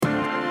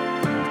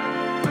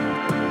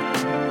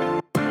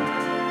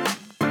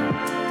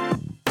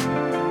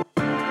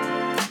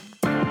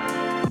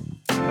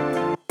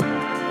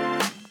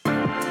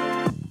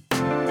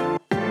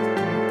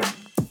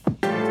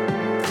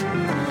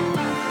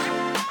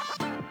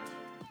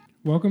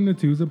Welcome to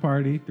Two's a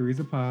Party,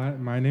 Three's a Pod.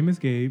 My name is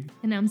Gabe.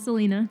 And I'm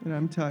Selena. And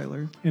I'm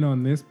Tyler. And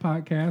on this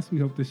podcast, we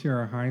hope to share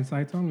our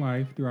hindsights on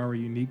life through our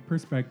unique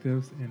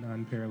perspectives and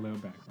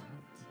unparalleled backgrounds.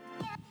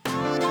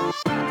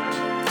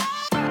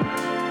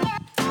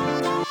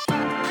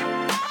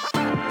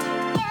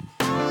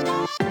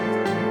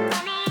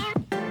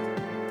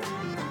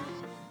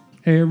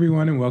 Hey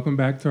everyone, and welcome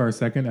back to our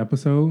second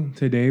episode.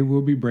 Today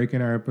we'll be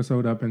breaking our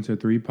episode up into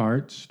 3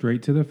 parts,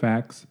 straight to the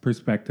facts,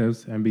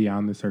 perspectives, and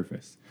beyond the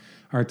surface.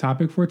 Our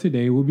topic for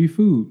today will be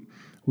food.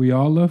 We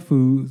all love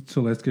food,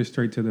 so let's get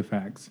straight to the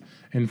facts.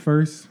 And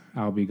first,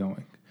 I'll be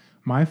going.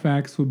 My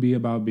facts will be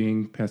about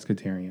being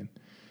pescatarian.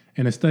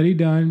 In a study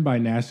done by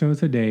National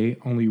Today,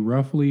 only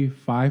roughly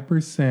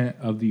 5%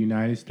 of the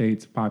United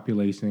States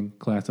population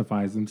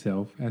classifies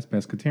themselves as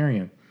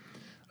pescatarian.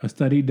 A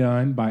study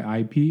done by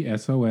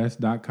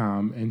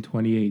IPSOS.com in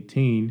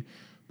 2018,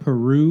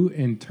 Peru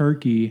and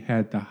Turkey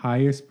had the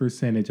highest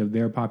percentage of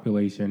their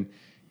population,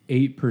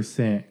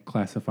 8%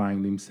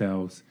 classifying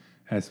themselves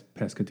as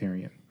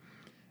pescatarian.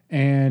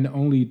 And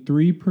only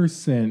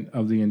 3%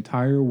 of the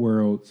entire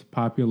world's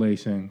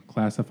population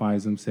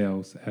classifies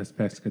themselves as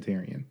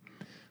pescatarian.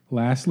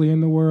 Lastly, in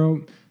the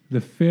world,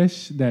 the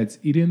fish that's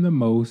eaten the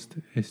most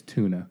is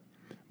tuna.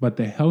 But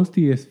the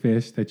healthiest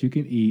fish that you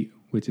can eat,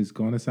 which is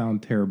going to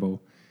sound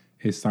terrible,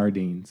 is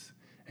sardines.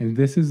 And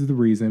this is the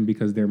reason,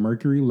 because their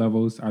mercury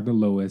levels are the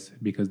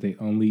lowest because they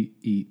only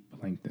eat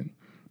plankton.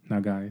 Now,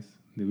 guys,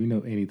 did we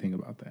know anything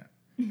about that?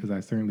 Because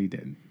I certainly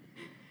didn't.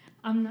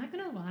 I'm not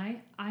gonna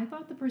lie. I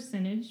thought the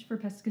percentage for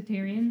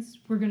pescatarians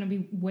was gonna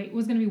be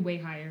way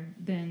higher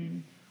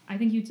than. I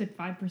think you said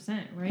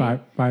 5%,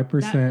 right?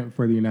 5%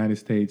 for the United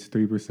States,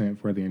 3%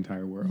 for the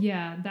entire world.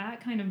 Yeah,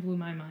 that kind of blew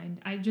my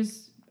mind. I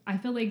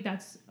feel like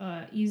that's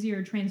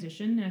easier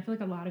transition, and I feel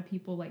like a lot of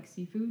people like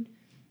seafood.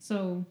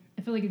 So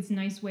I feel like it's a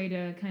nice way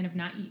to kind of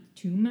not eat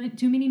too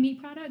many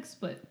meat products.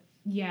 But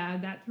yeah,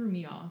 that threw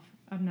me off.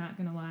 I'm not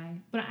going to lie.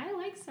 But I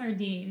like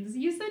sardines.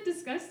 You said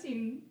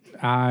disgusting.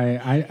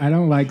 I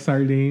don't like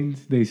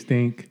sardines. They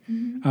stink.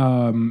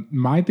 Mm-hmm.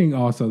 My thing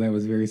also that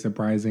was very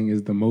surprising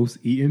is the most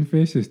eaten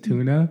fish is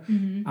tuna.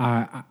 Mm-hmm.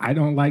 I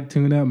don't like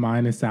tuna.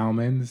 Mine is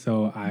salmon.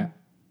 So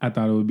I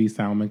thought it would be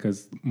salmon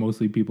because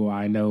mostly people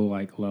I know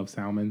love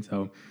salmon.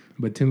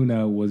 But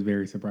tuna was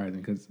very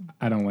surprising because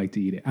I don't like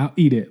to eat it. I'll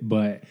eat it,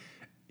 but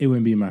it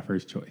wouldn't be my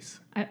first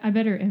choice. I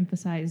better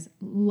emphasize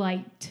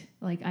light.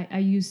 I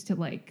used to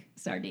like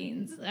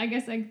sardines. I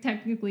guess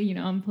technically,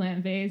 I'm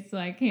plant-based, so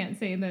I can't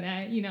say that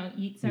I,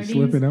 eat sardines.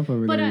 You're slipping up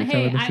over there. You're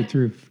telling us the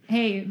truth.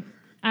 Hey,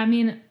 I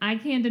mean, I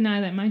can't deny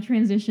that my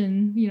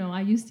transition,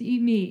 I used to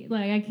eat meat.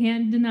 I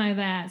can't deny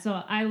that. So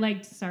I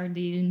liked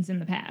sardines in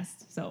the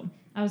past. So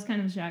I was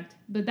kind of shocked.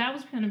 But that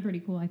was kind of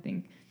pretty cool, I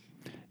think.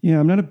 Yeah,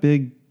 I'm not a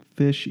big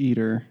fish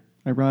eater.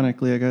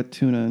 Ironically, I got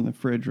tuna in the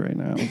fridge right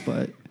now,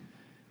 but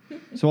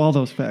so all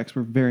those facts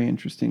were very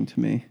interesting to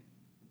me.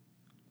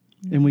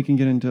 And we can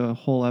get into a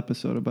whole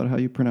episode about how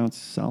you pronounce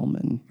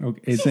salmon.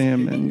 Okay.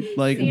 Salmon.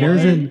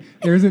 There's an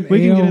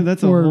ale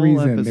for a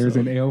reason. Episode. There's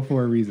an ale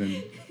for a reason.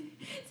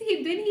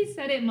 See, then he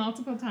said it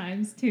multiple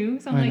times too.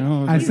 So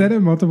I said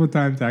it multiple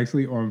times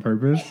actually on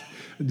purpose,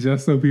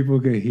 just so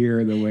people could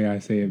hear the way I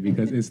say it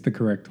because it's the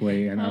correct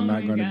way, and I'm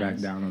not going to back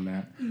down on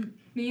that.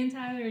 Me and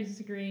Tyler are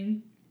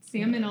disagreeing.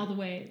 Salmon all the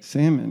way.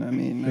 Salmon. I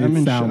mean, I'm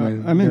in shock.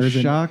 I'm in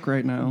shock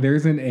right now.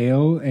 There's an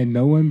ale, and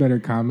no one better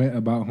comment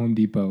about Home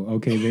Depot.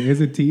 Okay, there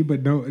is a T,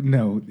 but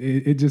no,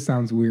 it just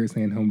sounds weird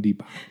saying Home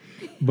Depot.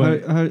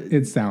 But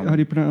it's salmon. How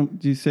do you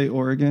pronounce? Do you say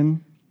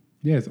Oregon?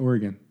 Yeah, it's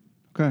Oregon.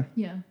 Okay.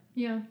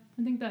 Yeah.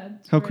 I think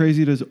that's how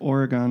crazy does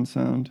Oregon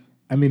sound?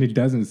 I mean, it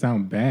doesn't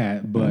sound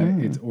bad, but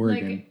it's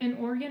Oregon. An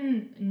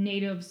Oregon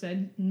native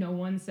said no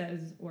one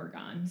says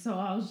Oregon. So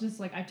I was just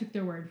I took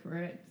their word for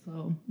it.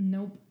 So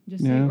nope,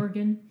 just say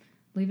Oregon.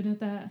 Leave it at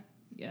that.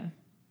 Yeah,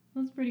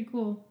 that's pretty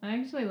cool. I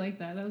actually like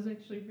that. That was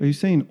actually Are you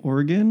saying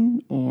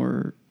Oregon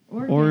or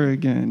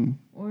Oregon?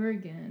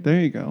 Oregon. There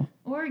you go.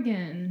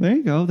 Oregon. There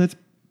you go. That's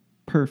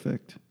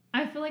perfect.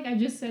 I feel like I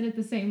just said it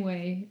the same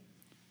way.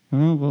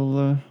 Oh,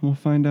 we'll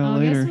find out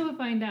later. I guess we'll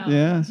find out.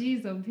 Yeah.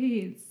 Jeez, oh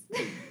Pete's.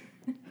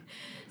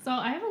 So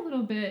I have a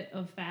little bit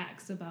of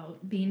facts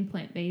about being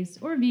plant-based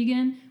or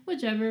vegan,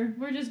 whichever.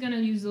 We're just going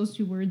to use those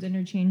two words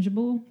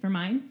interchangeable for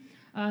mine.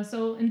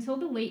 So until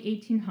the late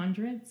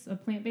 1800s, a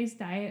plant-based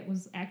diet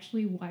was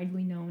actually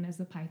widely known as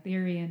the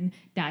Pythagorean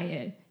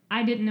diet.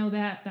 I didn't know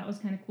that. That was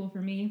kind of cool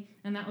for me.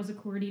 And that was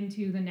according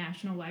to the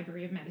National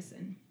Library of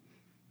Medicine.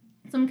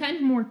 Some kind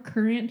of more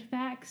current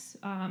facts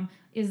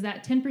is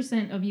that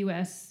 10% of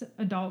U.S.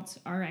 adults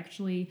are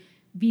actually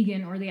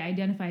vegan, or they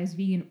identify as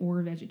vegan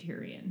or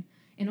vegetarian.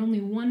 And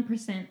only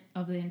 1%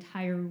 of the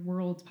entire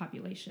world's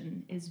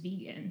population is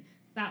vegan.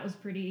 That was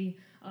pretty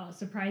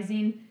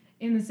surprising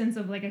in the sense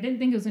of I didn't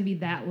think it was going to be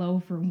that low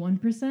for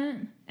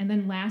 1%. And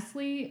then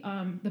lastly,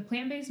 the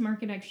plant-based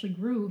market actually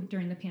grew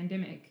during the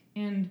pandemic.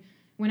 And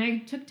when I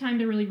took time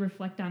to really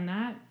reflect on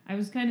that, I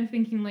was kind of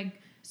thinking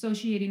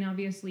associating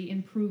obviously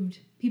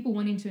people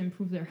wanting to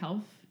improve their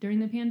health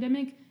during the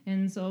pandemic.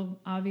 And so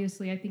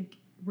obviously I think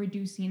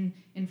reducing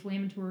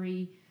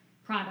inflammatory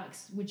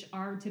products, which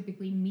are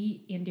typically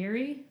meat and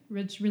dairy,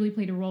 which really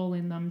played a role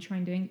in them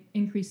trying to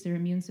increase their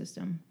immune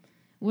system.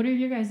 What are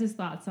your guys'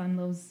 thoughts on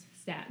those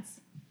stats?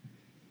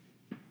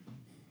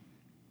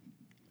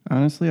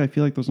 Honestly, I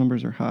feel like those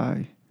numbers are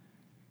high.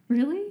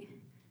 Really?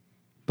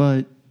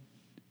 But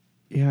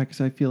yeah, because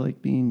I feel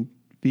like being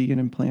vegan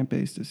and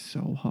plant-based is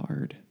so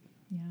hard.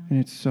 Yeah. And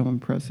it's so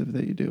impressive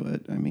that you do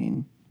it. I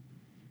mean,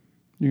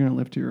 you're going to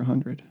live to your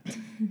 100.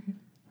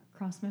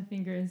 Cross my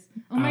fingers.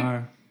 Oh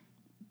my.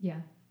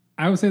 Yeah.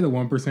 I would say the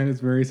 1% is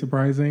very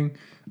surprising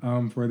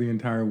for the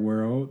entire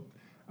world.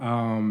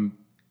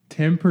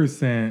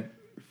 10%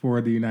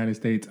 for the United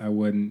States, I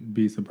wouldn't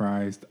be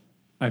surprised.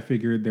 I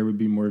figured there would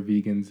be more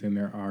vegans than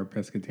there are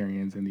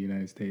pescatarians in the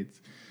United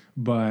States.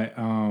 But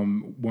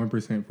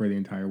 1% for the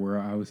entire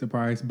world, I was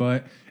surprised.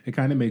 But it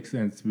kind of makes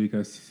sense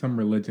because some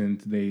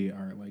religions, they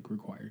are like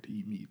required to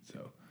eat meat.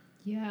 So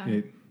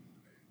Yeah.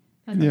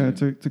 Yeah,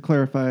 to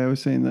clarify, I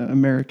was saying the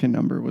American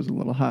number was a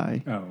little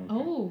high. Oh. Okay.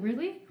 Oh,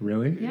 really?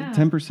 Really? Yeah.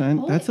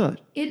 10%? Oh, That's a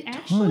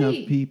ton of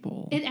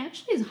people. It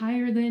actually is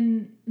higher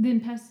than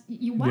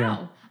wow.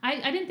 Yeah.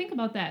 I didn't think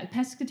about that.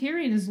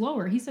 Pescatarian is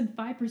lower. He said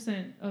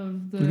 5%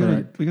 of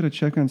the. We got to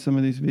check on some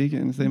of these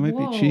vegans. They might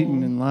Whoa. be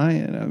cheating and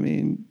lying. I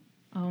mean,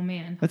 Oh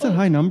man, that's a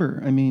high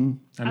number. I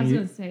mean, I was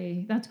gonna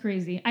say that's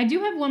crazy. I do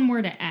have one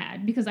more to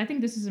add because I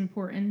think this is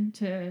important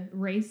to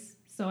race.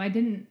 So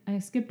I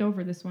skipped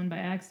over this one by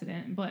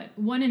accident. But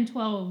 1 in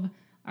 12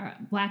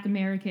 Black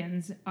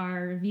Americans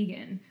are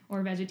vegan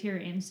or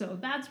vegetarian. So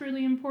that's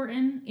really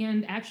important.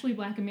 And actually,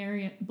 Black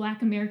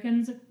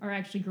Americans are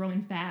actually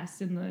growing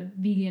fast in the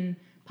vegan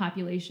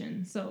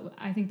population. So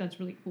I think that's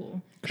really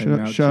cool.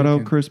 shout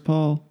out Chris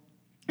Paul.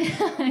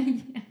 Yeah.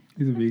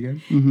 He's a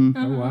vegan? Mm-hmm.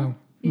 Oh, wow.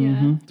 Yeah,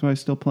 Mm-hmm. That's why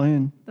he's still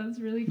playing. that's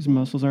really His cool.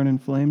 muscles aren't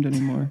inflamed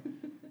anymore.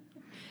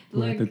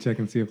 We'll have to check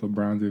and see if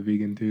LeBron's a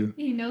vegan too.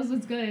 He knows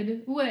what's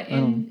good. What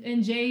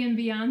and Jay and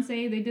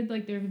Beyonce, they did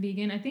like they're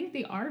vegan. I think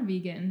they are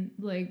vegan,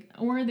 like,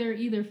 or they're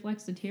either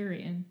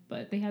flexitarian.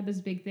 But they had this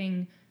big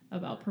thing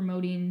about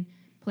promoting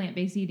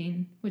plant-based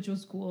eating, which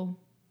was cool.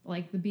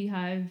 Like the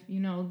Beehive,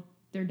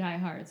 they're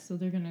diehards, so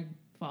they're gonna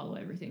follow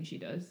everything she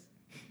does.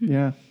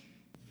 Yeah.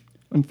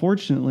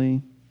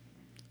 Unfortunately,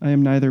 I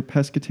am neither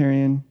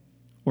pescatarian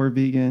or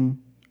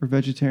vegan or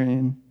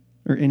vegetarian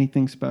or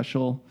anything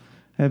special.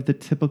 I have the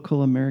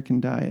typical American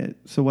diet.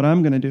 So what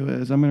I'm going to do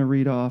is I'm going to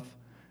read off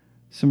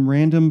some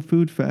random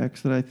food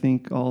facts that I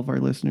think all of our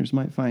listeners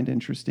might find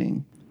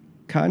interesting.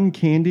 Cotton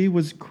candy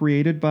was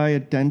created by a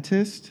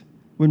dentist.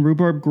 When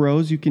rhubarb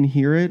grows, you can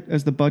hear it.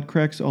 As the bud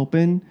cracks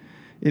open,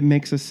 it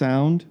makes a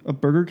sound. A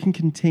burger can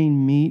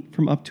contain meat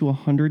from up to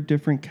 100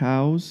 different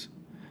cows.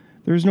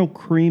 There's no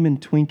cream in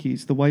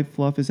Twinkies. The white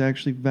fluff is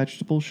actually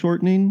vegetable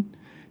shortening.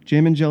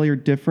 Jam and jelly are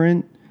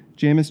different.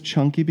 Jam is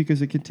chunky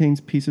because it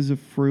contains pieces of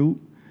fruit,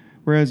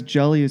 whereas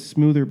jelly is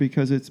smoother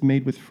because it's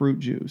made with fruit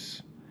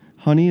juice.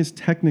 Honey is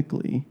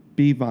technically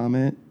bee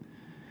vomit.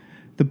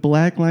 The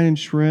black line in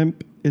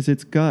shrimp is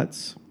its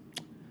guts.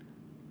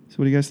 So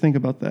what do you guys think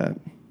about that?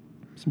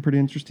 Some pretty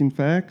interesting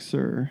facts,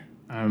 or?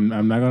 I'm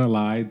not gonna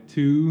lie.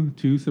 Two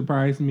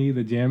surprised me: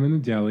 the jam and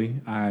the jelly.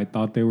 I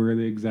thought they were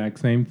the exact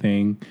same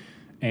thing,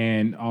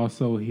 and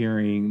also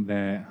hearing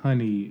that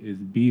honey is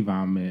bee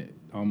vomit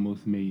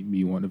almost made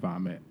me want to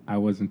vomit. I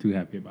wasn't too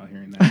happy about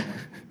hearing that one.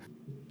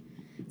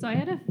 So I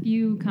had a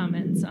few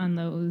comments on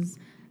those.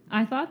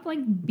 I thought the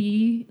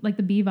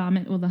bee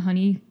vomit or the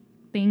honey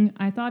thing,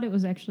 I thought it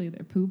was actually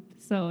their poop.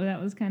 So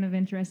that was kind of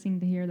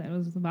interesting to hear that it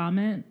was the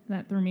vomit.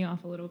 That threw me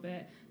off a little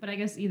bit. But I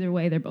guess either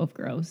way, they're both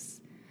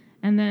gross.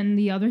 And then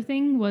the other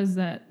thing was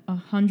that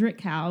 100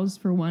 cows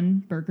for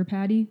one burger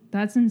patty.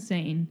 That's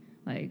insane.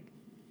 Like,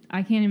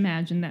 I can't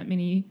imagine that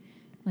many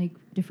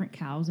different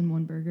cows in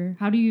one burger.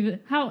 How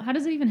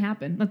does it even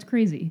happen? That's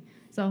crazy.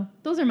 So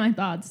those are my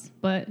thoughts.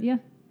 But yeah.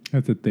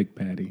 That's a thick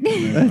patty.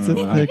 That's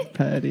a thick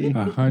patty.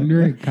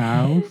 100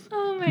 cows?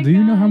 Oh my god. Do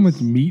you know how much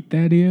meat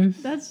that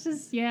is? That's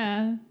just,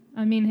 yeah.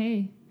 I mean,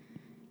 hey.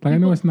 I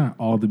know it's not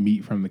all the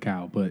meat from the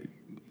cow, but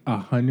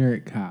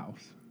 100 cows.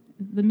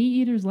 The meat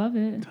eaters love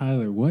it.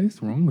 Tyler, what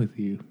is wrong with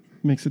you?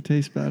 Makes it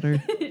taste better.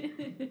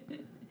 You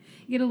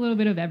get a little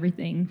bit of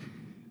everything.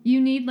 You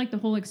need the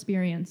whole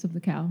experience of the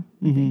cow.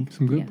 Mm-hmm.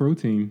 Some good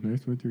protein.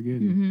 That's what you're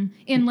getting.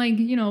 Mm-hmm.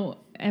 And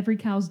every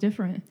cow's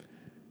different.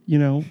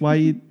 Why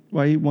eat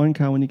one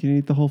cow when you can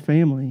eat the whole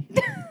family?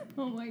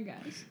 Oh my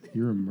gosh.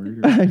 You're a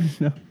murderer. I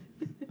know.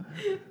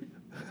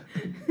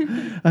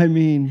 I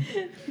mean,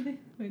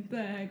 What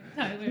the heck,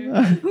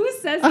 Tyler? Who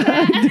says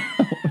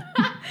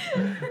that?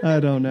 I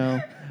don't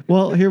know.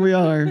 Well, here we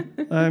are.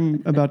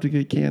 I'm about to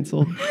get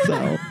canceled.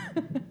 So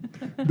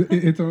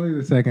It's only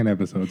the second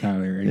episode,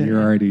 Tyler, and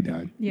you're already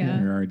done. Yeah.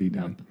 You're already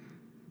done. Nope.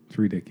 It's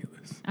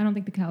ridiculous. I don't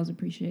think the cows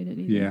appreciate it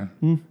either.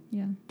 Yeah.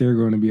 Yeah. They're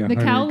going to be 100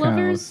 The cow cows.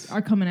 lovers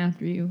are coming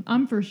after you.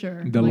 I'm for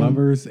sure. The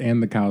lovers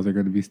and the cows are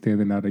going to be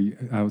standing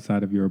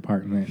outside of your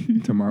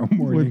apartment tomorrow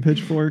morning. with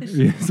pitchforks.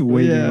 Yes,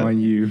 waiting Yeah.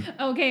 on you.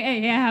 Okay,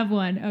 hey, I have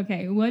one.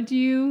 Okay, what do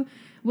you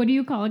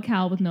call a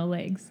cow with no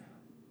legs?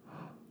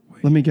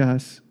 Let me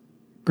guess.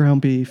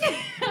 Ground beef.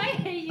 I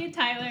hate you,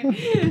 Tyler.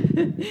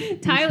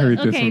 Tyler, heard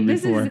this okay, one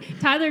this before. is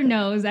Tyler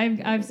knows.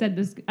 I've said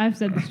this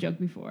joke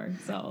before.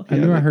 So I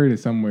knew I heard it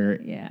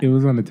somewhere. Yeah. It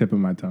was on the tip of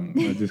my tongue.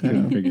 I just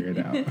couldn't figure it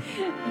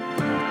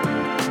out.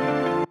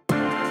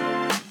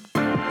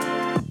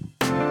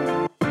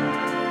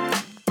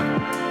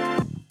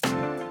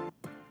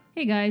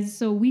 Hey guys,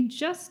 so we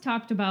just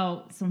talked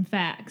about some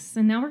facts,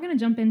 and now we're going to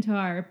jump into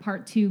our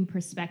part 2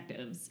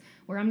 perspectives,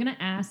 where I'm going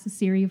to ask a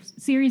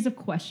series of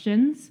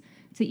questions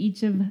to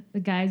each of the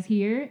guys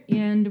here,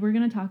 and we're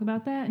going to talk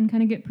about that and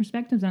kind of get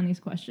perspectives on these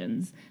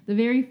questions. The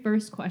very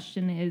first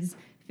question is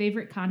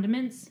favorite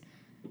condiments.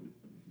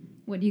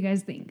 What do you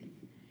guys think?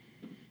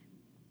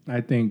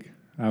 I think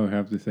I would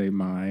have to say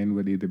mine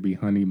would either be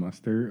honey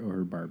mustard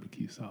or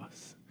barbecue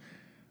sauce.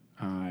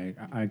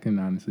 I can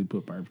honestly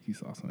put barbecue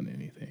sauce on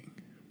anything.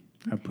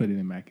 I've put it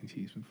in mac and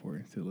cheese before.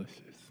 It's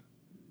delicious.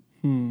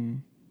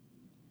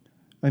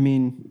 I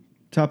mean,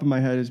 top of my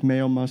head is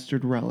mayo,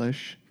 mustard,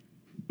 relish.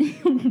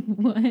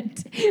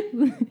 What?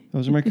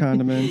 Those are my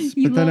condiments.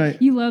 You but love, then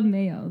you love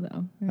mayo,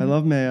 though. Right? I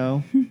love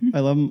mayo.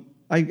 I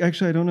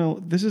don't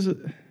know.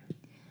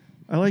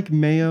 I like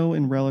mayo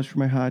and relish for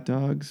my hot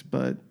dogs,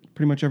 but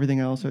pretty much everything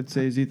else I'd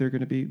say is either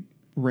going to be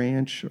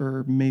ranch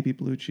or maybe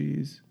blue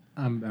cheese.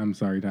 I'm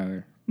sorry,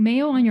 Tyler.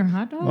 Mayo on your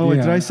hot dog? Oh,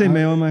 did I say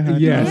mayo on my hot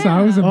dog? Yes,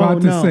 I was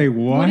about to say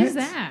what? What is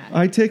that?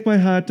 I take my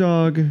hot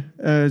dog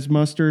as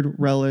mustard,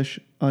 relish,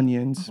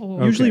 onions.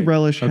 Oh. Usually Okay.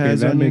 relish Okay,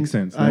 has that onions. makes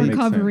sense. That makes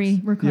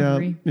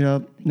Recovery. Yeah,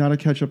 not a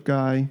ketchup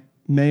guy.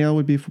 Mayo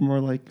would be for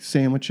more like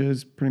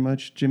sandwiches, pretty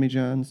much Jimmy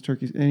John's,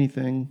 turkeys,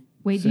 anything.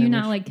 Wait, do you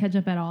not sandwich. like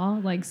ketchup at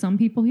all? Like some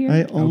people here?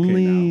 I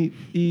only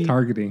eat.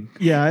 Targeting.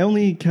 Yeah, I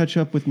only eat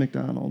ketchup with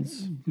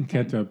McDonald's.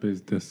 Ketchup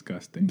is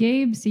disgusting.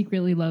 Gabe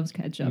secretly loves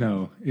ketchup.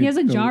 No, He has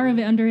a jar of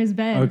it under his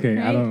bed. Okay,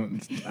 right?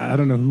 I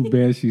don't know who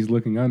bed she's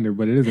looking under,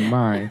 but it isn't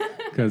mine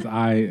because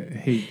I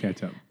hate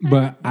ketchup.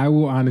 But I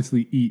will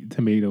honestly eat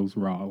tomatoes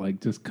raw,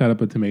 like just cut up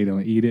a tomato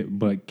and eat it.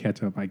 But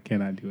ketchup, I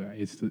cannot do it.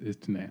 It's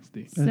too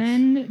nasty.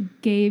 Send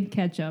Gabe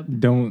ketchup.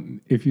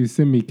 If you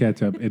send me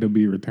ketchup, it'll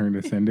be return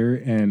to sender,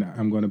 and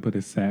I'm going to put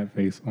a sad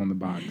face on the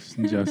box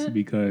just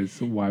because.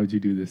 Why would you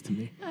do this to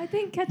me? I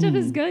think ketchup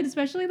is good,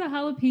 especially the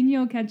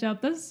jalapeno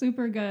ketchup. That's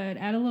super good.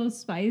 Add a little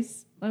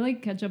spice. I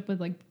like ketchup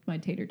with like my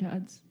tater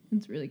tots.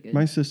 It's really good.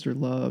 My sister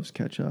loves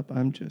ketchup.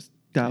 I'm just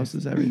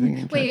douses everything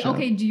in Wait, ketchup.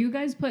 okay. Do you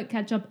guys put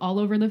ketchup all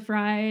over the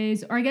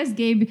fries? Or I guess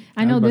Gabe,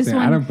 I know was about this to say,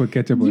 one. I don't put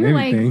ketchup on You're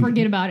anything. like,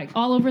 forget about it.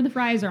 All over the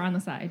fries or on the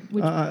side?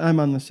 Which I'm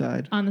on the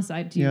side. on the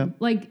side too. Yeah.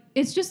 Like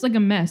it's just like a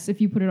mess if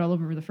you put it all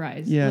over the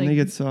fries. Yeah, like, and they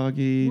get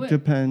soggy. what-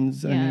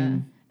 Depends. Yeah. I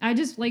mean, I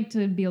just like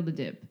to be able to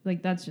dip.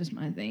 Like that's just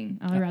my thing.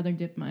 I'd rather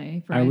dip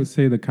my fries I would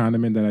say the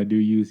condiment that I do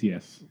use,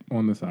 yes,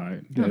 on the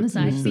side. on the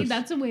side. It's See, just-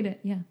 that's a way to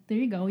there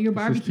you go. Your it's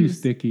just barbecue. too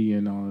sticky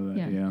and all of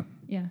that. Yeah.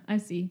 Yeah, I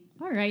see.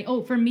 All right.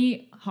 Oh, for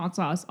me, hot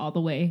sauce all the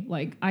way.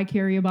 Like I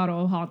carry a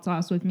bottle of hot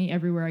sauce with me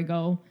everywhere I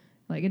go.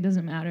 Like it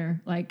doesn't matter.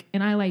 Like,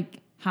 and I like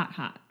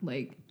hot.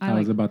 Like I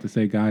was about to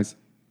say, guys,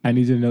 I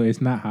need you to know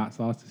it's not hot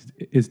sauce.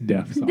 It's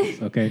death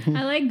sauce. Okay.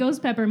 I like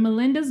ghost pepper.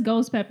 Melinda's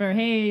ghost pepper.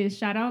 Hey,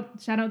 shout out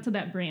to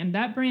that brand.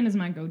 That brand is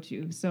my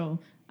go-to. So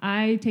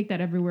I take that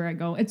everywhere I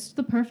go. It's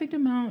the perfect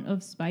amount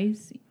of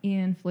spice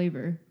and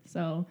flavor.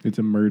 So It's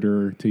a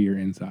murder to your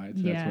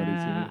insides. That's yeah, what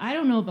it is. I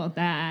don't know about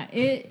that.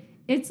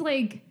 It's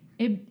like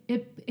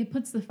it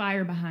puts the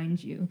fire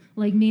behind you.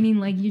 Like meaning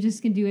like you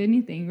just can do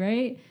anything,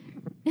 right?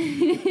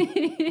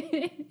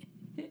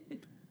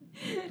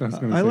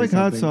 I like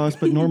hot sauce,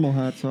 but normal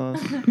hot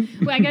sauce.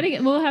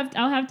 Well,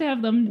 I'll have to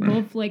have them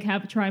both like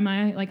try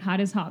my like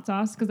hottest hot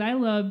sauce because I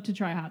love to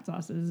try hot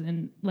sauces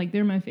and like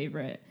they're my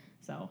favorite.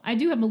 So I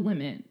do have a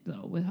limit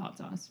though with hot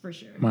sauce for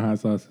sure. My hot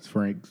sauce is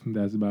Frank's.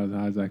 That's about as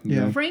high as I can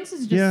Yeah. go. Frank's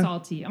is just Yeah.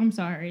 salty. I'm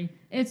sorry,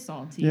 it's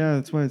salty. Yeah,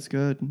 that's why it's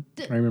good.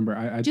 I remember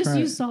I just tried,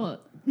 use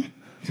salt.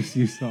 Just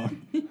use salt.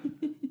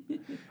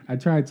 I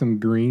tried some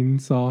green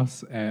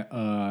sauce at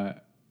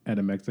a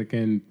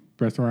Mexican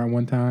restaurant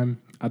one time.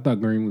 I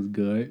thought green was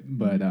good,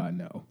 but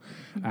no.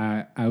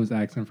 I was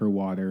asking for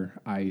water,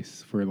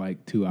 ice for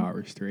like 2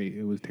 hours straight.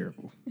 It was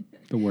terrible.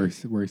 The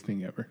worst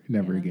thing ever.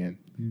 Never again.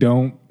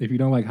 If you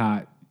don't like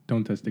hot,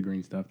 don't touch the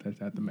green stuff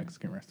that's at the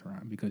Mexican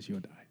restaurant because you'll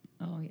die.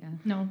 Oh yeah.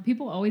 No,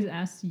 people always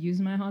ask to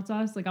use my hot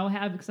sauce. Like I'll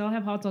have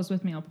hot sauce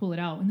with me. I'll pull it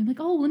out, and they're like,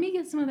 "Oh, let me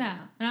get some of that."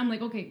 And I'm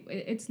like, "Okay,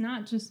 it's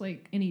not just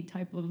like any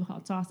type of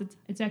hot sauce.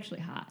 It's actually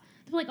hot."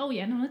 They're like, "Oh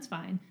yeah, no, that's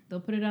fine." They'll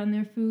put it on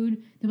their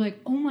food. They're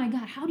like, "Oh my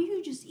god, how do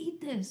you just eat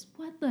this?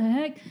 What the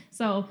heck?"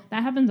 So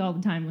that happens all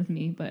the time with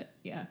me. But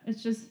yeah,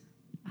 it's just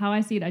how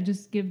I see it. I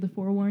just give the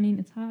forewarning.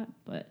 It's hot,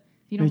 but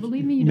if you don't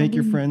believe me, you make don't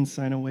your believe me. friends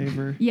sign a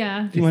waiver.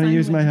 Yeah. If you want to sign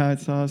use away. my hot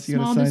sauce, you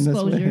got Small to sign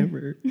disclosure. this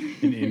waiver.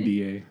 An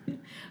NDA.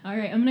 All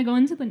right, I'm gonna go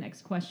into the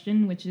next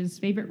question, which is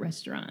favorite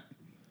restaurant.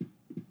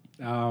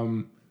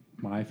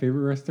 My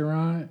favorite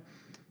restaurant,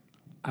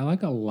 I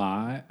like a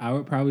lot. I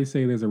would probably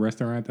say there's a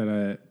restaurant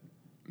that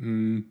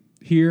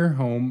here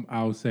home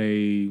I'll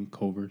say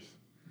Culver's.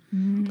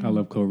 I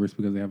love Culver's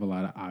because they have a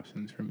lot of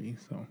options for me.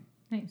 So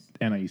Nice.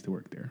 and I used to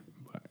work there,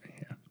 but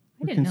yeah.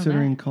 I didn't know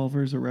considering that.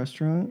 Culver's a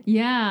restaurant.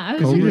 Yeah, I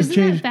was You like, just isn't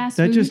that changed fast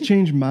that. food? Just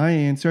changed my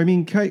answer. I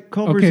mean,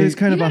 Culver's Okay. is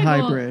kind of a gotta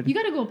hybrid. You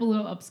got to go up a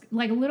little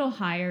like a little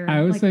higher.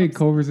 I would like say ups-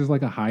 Culver's is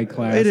like a high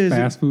class It is.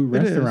 fast food It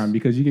restaurant is.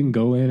 because you can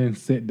go in and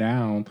sit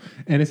down,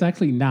 and it's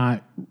actually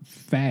not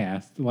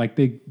fast. Like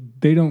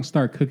they don't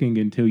start cooking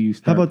until you How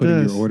start about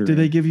putting this? your order. Do in.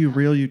 they give you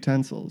real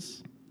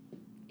utensils?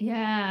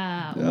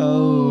 Yeah.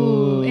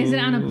 Oh. Ooh. Is it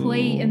on a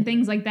plate and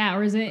things like that,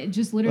 or is it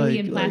just literally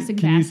in plastic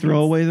can baskets? you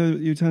throw away the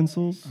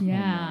utensils?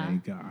 Yeah. Oh my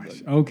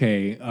gosh.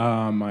 Okay.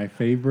 My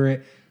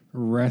favorite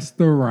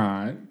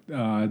restaurant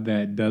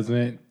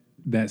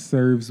that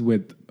serves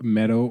with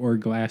metal or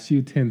glass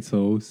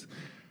utensils.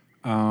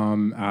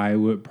 I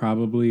would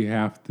probably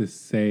have to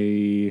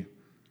say.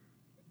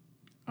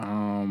 I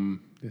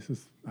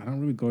don't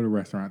really go to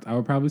restaurants. I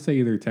would probably say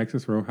either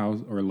Texas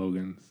Roadhouse or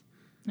Logan's.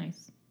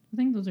 Nice. I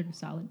think those are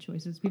solid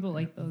choices. People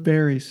like those.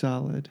 Very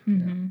solid.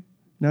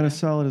 Not as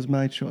solid as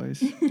my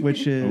choice,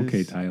 which is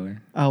Okay,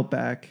 Tyler.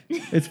 Outback.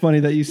 It's funny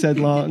that you said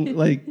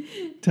like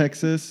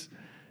Texas,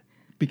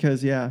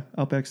 because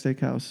Outback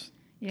Steakhouse.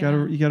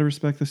 Yeah. You gotta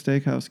respect the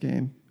steakhouse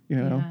game, you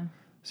know. Yeah.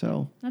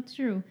 So That's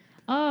true.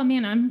 Oh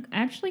man, I'm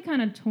actually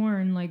kind of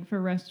torn like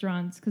for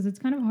restaurants because it's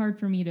kind of hard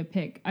for me to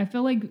pick. I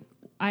feel like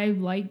I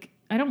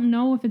don't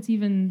know if it's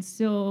even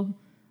still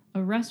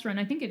a restaurant.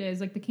 I think it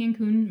is like the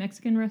Cancun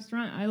Mexican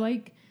restaurant.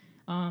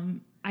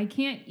 I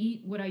can't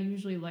eat what I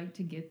usually like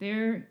to get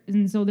there,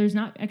 and so there's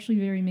not actually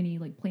very many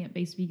like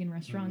plant-based vegan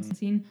restaurants.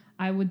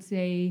 I would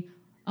say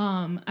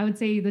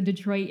the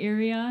Detroit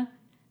area.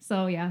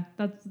 So yeah,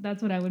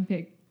 that's what I would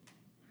pick.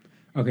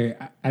 Okay,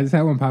 I just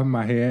had one pop in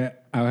my head.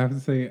 I would have to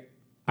say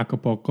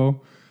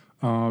Acapulco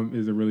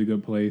is a really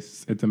good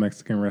place. It's a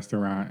Mexican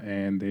restaurant,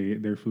 and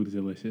their food is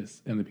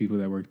delicious, and the people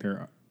that work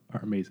there are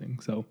amazing.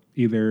 So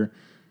either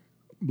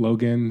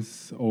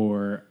Logan's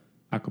or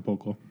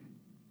Acapulco.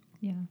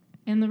 Yeah.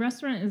 And the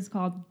restaurant is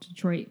called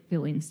Detroit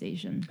Filling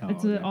Station. Oh,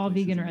 It's an that all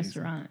place is vegan amazing.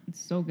 restaurant. It's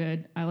so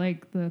good. I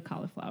like the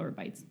cauliflower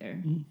bites there.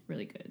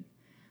 Really good.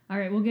 All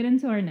right, we'll get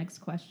into our next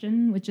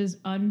question, which is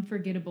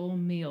unforgettable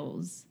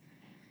meals.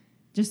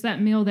 Just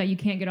that meal that you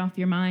can't get off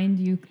your mind,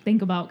 you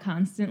think about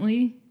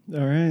constantly.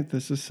 all right,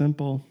 this is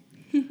simple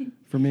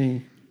for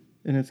me,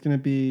 and it's gonna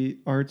be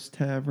Art's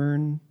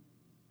Tavern,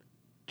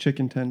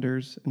 chicken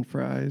tenders and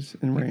fries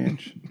and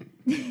ranch.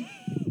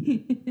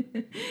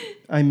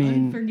 I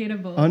mean,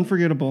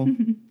 unforgettable.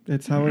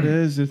 It's how it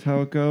is. It's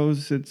how it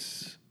goes.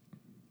 It's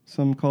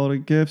some call it a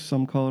gift,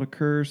 some call it a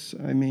curse.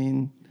 I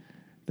mean,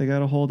 they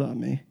got a hold on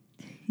me.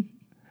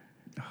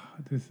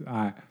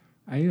 I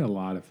eat a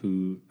lot of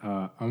food.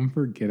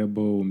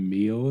 Unforgettable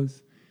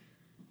meals.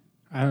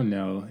 I don't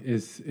know.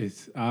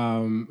 It's I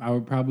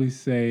would probably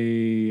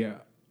say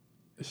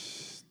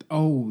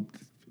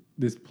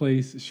this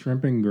place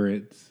Shrimp and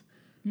Grits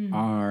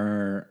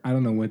are, I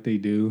don't know what they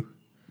do,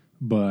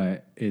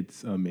 but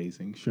it's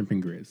amazing. Shrimp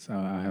and Grits.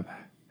 I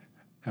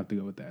have to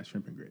go with that.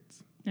 Shrimp and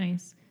Grits.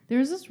 Nice.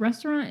 There's this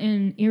restaurant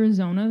in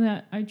Arizona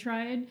that I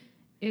tried.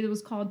 It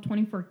was called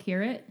 24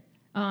 Carat.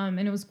 And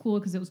it was cool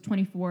because it was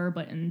 24,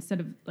 but instead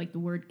of like the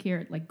word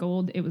carrot, like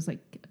gold, it was like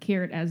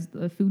carrot as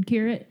the food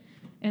carrot.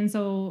 And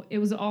so it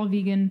was an all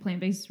vegan,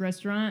 plant-based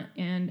restaurant.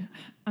 And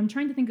I'm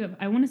trying to think of,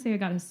 I want to say I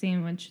got a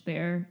sandwich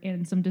there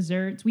and some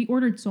desserts. We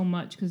ordered so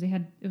much because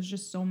it was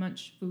just so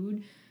much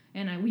food.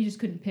 And we just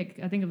couldn't pick.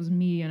 I think it was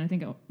me and I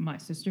think my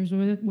sisters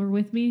were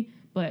with me.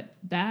 But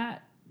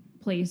that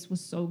place was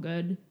so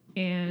good.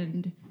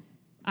 And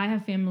I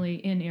have family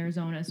in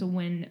Arizona. So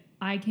when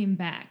I came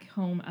back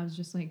home, I was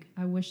just like,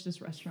 I wish this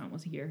restaurant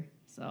was here.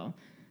 So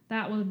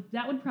that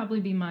would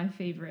probably be my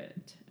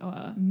favorite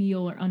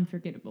meal or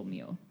unforgettable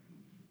meal.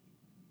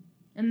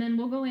 And then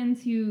we'll go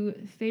into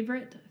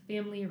favorite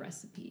family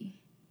recipe.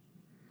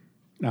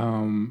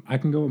 I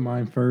can go with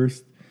mine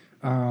first.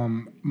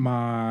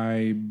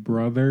 My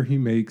brother, he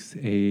makes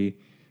an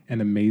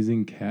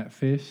amazing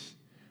catfish.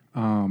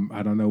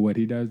 I don't know what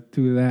he does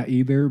to that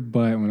either,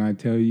 but when I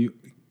tell you,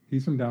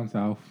 he's from down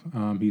south.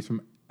 He's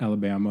from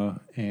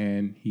Alabama,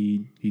 and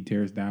he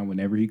tears down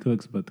whenever he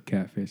cooks. But the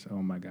catfish,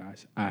 oh my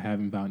gosh, I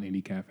haven't found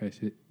any catfish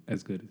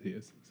as good as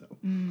his. So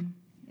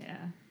Yeah.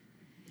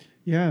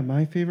 Yeah,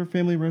 my favorite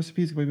family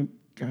recipe is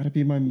gotta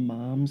be my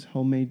mom's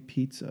homemade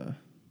pizza.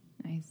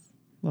 Nice.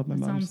 Love my That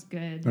mom's. sounds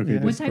good. okay,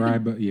 Yeah. What type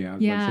describe of, it. Yeah, I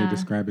was about to say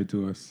describe it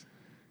to us.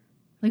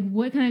 like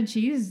what kind of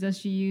cheese does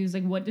she use?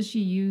 Like what does she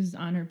use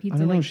on her pizza? I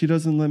don't know. Like, She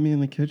doesn't let me in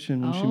the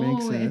kitchen when she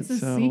makes it. it's a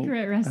so,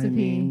 secret recipe. I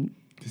mean,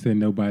 She said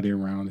nobody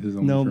around. This is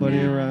only for nobody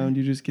me. Yeah. around.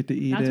 You just get to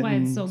eat That's it why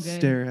it's and so good.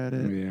 stare at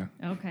it.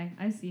 Yeah. Okay,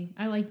 I see.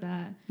 I like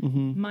that.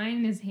 Mm-hmm.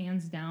 Mine is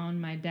hands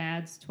down my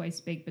dad's twice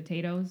baked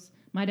potatoes.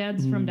 My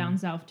dad's from down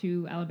south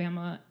to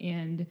Alabama,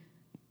 and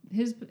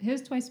his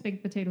twice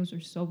baked potatoes are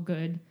so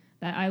good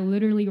that I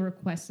literally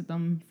requested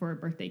them for a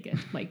birthday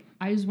gift. Like,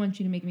 I just want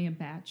you to make me a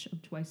batch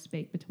of twice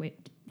baked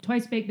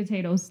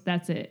potatoes.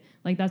 That's it.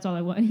 Like, that's all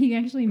I want. He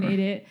actually made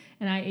it,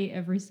 and I ate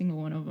every single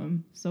one of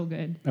them. So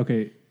good.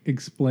 Okay,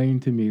 explain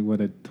to me what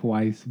a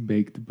twice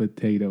baked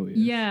potato is.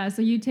 Yeah,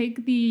 so you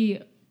take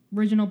the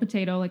original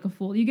potato, like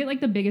you get like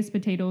the biggest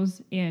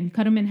potatoes and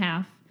cut them in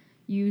half.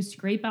 You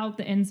scrape out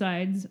the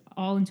insides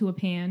all into a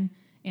pan,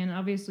 and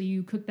obviously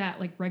you cook that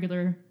like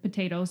regular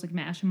potatoes, like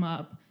mash them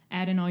up,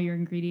 add in all your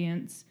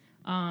ingredients.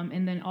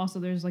 And then also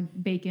there's like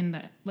bacon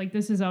that, like,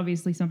 this is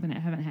obviously something I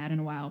haven't had in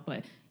a while,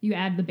 but you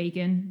add the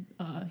bacon.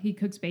 He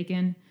cooks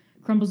bacon,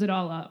 crumbles it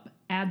all up,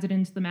 adds it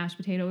into the mashed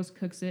potatoes,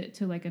 cooks it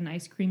to like a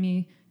nice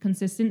creamy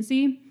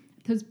consistency,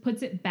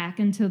 puts it back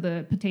into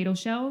the potato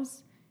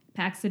shells,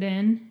 packs it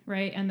in,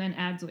 right? And then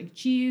adds like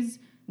cheese,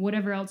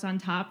 whatever else on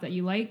top that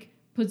you like,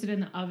 puts it in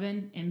the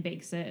oven and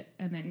bakes it.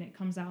 And then it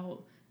comes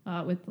out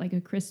with like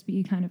a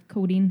crispy kind of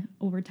coating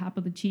over top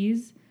of the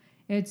cheese.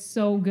 It's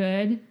so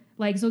good.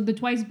 Like, so the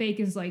twice bake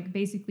is like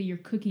basically you're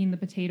cooking the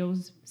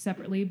potatoes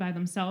separately by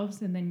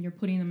themselves, and then you're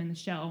putting them in the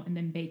shell and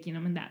then baking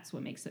them, and that's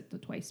what makes it the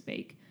twice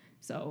bake.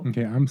 So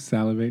Okay, I'm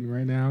salivating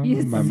right now.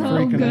 It's I'm so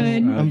freaking good.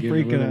 out. I'm Getting a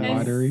freaking little out.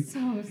 watery. It's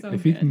so If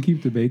good. he can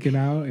keep the bacon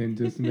out and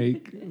just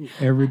make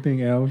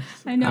everything else,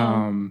 I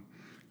know.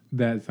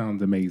 that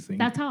sounds amazing.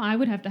 That's how I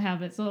would have to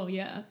have it. So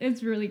yeah,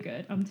 it's really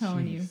good. I'm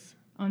telling you. Jeez.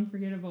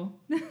 Unforgettable.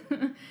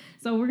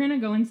 So we're going to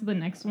go into the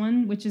next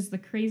one, which is the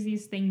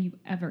craziest thing you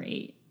ever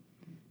ate.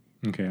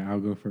 Okay, I'll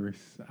go first.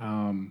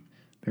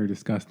 They're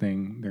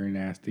disgusting, they're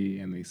nasty,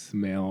 and they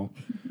smell.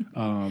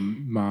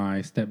 My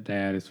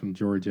stepdad is from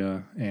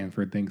Georgia, and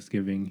for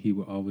Thanksgiving, he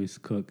would always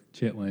cook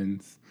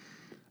chitlins.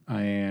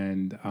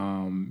 And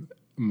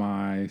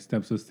my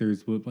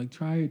stepsisters would like,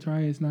 try it,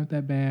 it's not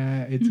that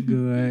bad, it's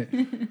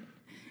good.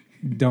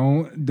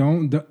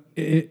 Don't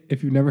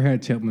if you've never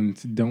had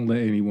chitlins, don't let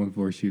anyone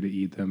force you to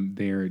eat them.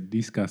 They're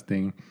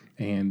disgusting,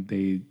 and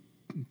they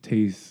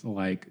taste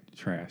like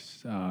trash.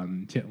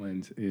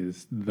 Chitlins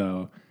is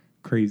the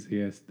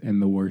craziest and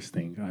the worst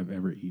thing I've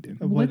ever eaten.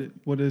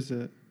 What is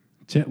it?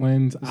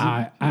 Chitlins,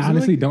 I is it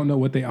honestly like- don't know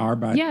what they are,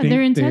 but Yeah, I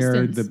think they're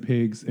they're intestines. the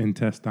pig's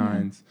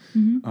intestines.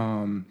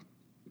 Mhm.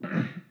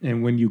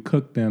 And when you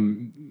cook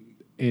them,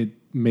 it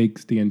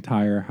makes the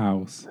entire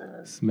house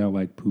smell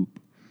like poop.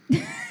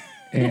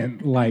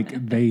 And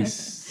like they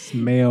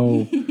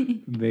smell,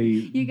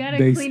 You got to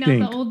they clean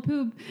stink. out the old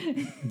poop.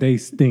 They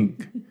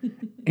stink,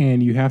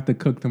 and you have to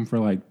cook them for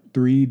like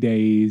 3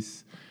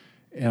 days.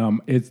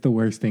 It's the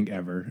worst thing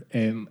ever,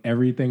 and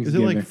everything's Is it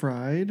like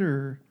fried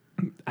or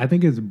I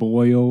think it's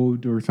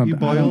boiled or something. you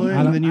boil it I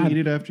and don't- then you I- eat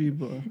it after you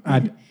boil? I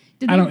Did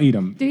don't they- eat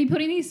them. Did he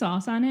put any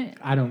sauce on it?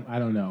 I don't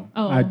know.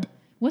 Oh,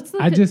 what's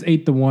the? I just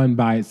ate the one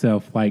by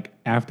itself. Like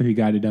after he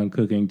got it done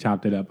cooking,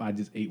 chopped it up. I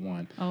just ate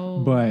one. Oh.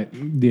 But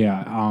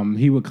yeah,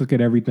 he would cook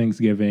it every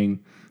Thanksgiving,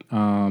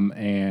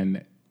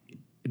 and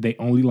they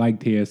only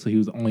liked his, so he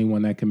was the only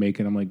one that could make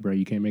it. I'm like, bro,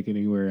 you can't make it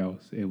anywhere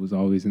else. It was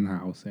always in the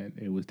house, and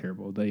it was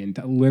terrible.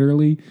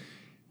 Literally,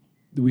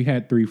 we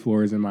had 3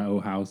 floors in my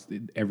old house.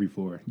 Every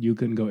floor, you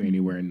couldn't go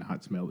anywhere and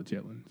not smell the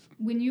chitlins.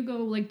 When you go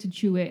like to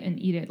chew it and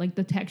eat it, like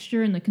the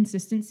texture and the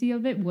consistency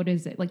of it, what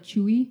is it? Like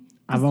chewy?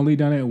 I've only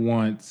done it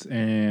once,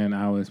 and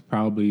I was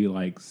probably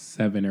like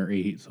 7 or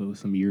 8, so it was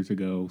some years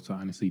ago. So I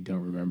honestly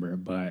don't remember,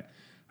 but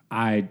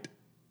I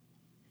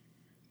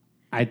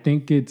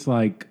think it's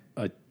like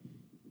a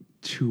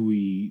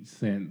chewy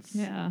sense.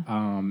 Yeah.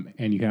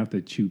 And you have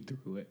to chew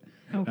through it.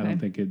 Okay. I don't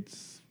think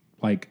it's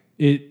like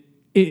it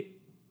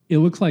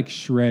looks like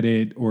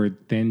shredded or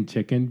thin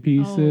chicken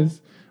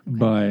pieces,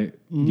 but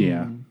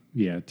yeah,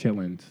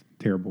 chitlins,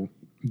 terrible.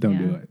 Don't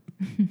do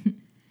it.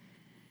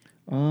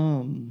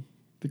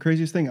 The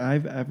craziest thing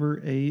I've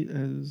ever ate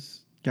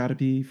has got to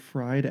be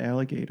fried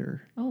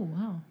alligator. Oh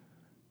wow.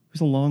 It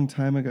was a long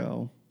time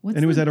ago. What's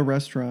and it was the- at a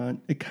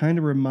restaurant. It kind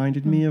of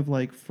reminded me of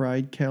like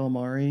fried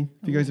calamari.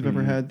 If you guys have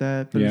ever had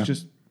that, but Yeah. it's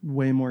just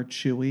way more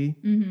chewy.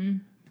 Mm-hmm.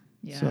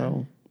 Yeah.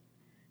 So,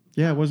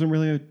 yeah, it wasn't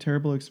really a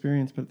terrible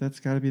experience, but that's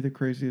got to be the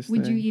craziest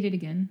Would thing. you eat it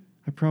again?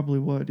 I probably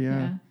would,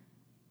 yeah.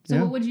 So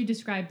Yeah. what would you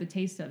describe the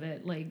taste of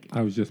it? Like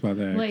I was just about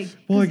to ask. like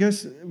Well, I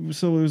guess,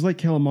 so it was like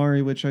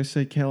calamari, which I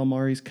say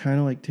calamari's kind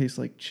of like tastes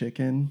like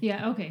chicken,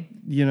 yeah, okay.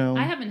 you know?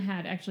 I haven't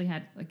actually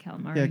had like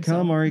calamari. Yeah, so-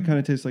 calamari kind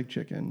of tastes like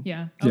chicken.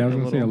 Yeah. Yeah, I was Okay.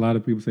 gonna say a little. lot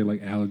of people say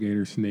like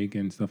alligator, snake,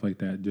 and stuff like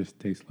that just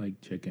tastes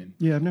like chicken.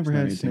 Yeah, I've never It's not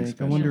had anything snake.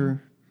 special.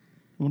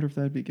 I wonder if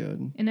that'd be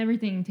good. And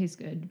everything tastes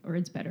good, or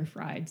it's better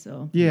fried.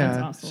 So Yeah.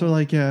 that's awesome. So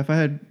like, yeah, if I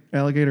had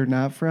alligator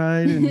not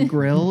fried and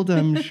grilled,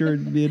 I'm sure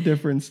it'd be a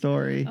different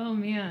story. Oh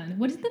man,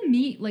 what does the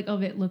meat like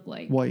of it look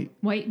like? White.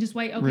 White, just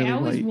white. Okay, Really I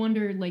always white.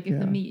 wondered like if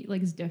the Yeah. meat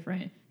like is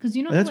different because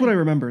you know That's like, what I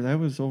remember. That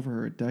was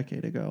over a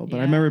decade ago, but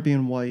I Yeah. remember it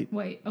being white.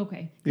 White,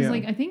 okay. Because Yeah.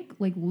 like I think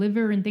like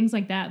liver and things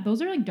like that, those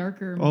are like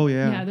darker. Oh,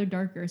 yeah. Yeah, they're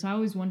darker. So I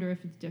always wonder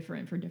if it's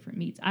different for different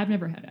meats. I've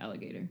never had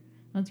alligator.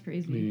 That's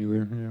crazy. Me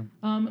neither.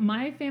 Yeah.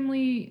 My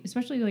family,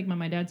 especially like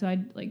my dad's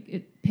side,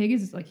 like pig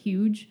is like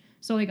huge.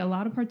 So like a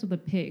lot of parts of the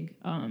pig.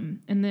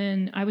 And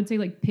then I would say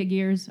like pig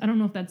ears. I don't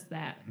know if that's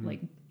that like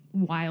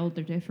wild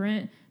or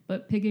different,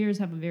 but pig ears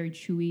have a very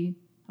chewy,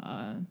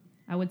 I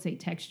would say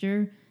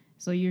texture.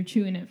 So you're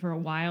chewing it for a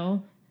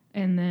while.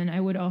 And then I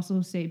would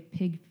also say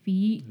pig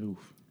feet.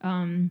 Oof.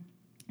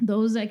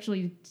 Those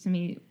actually, to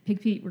me, pig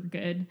feet were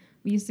good.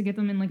 We used to get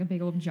them in like a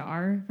big old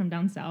jar from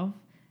down south.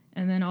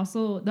 And then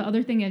also the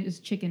other thing is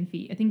chicken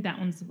feet. I think that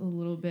one's a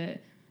little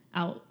bit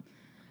out.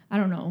 I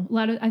don't know.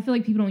 I feel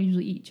like people don't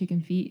usually eat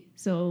chicken feet.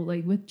 So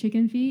like with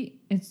chicken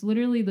feet, it's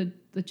literally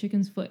the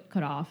chicken's foot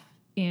cut off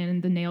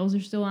and the nails are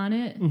still on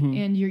it,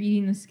 and you're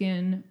eating the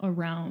skin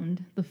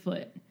around the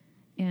foot.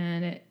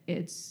 And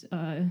it's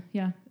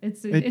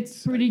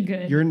pretty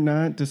good. You're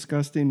not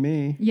disgusting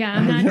me. Yeah,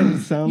 I'm not.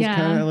 It sounds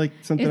kind of like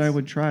something I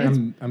would try.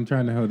 I'm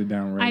trying to hold it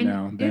down right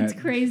now. It's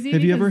crazy.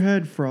 Have you ever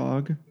had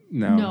frog?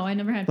 No, I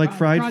never had like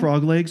fried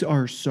frog legs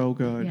are so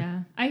good.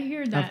 Yeah, I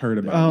hear that. I've heard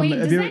about Wait, it.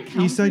 does that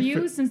count for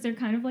you since they're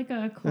kind of like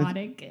a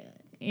aquatic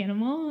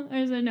animal? Or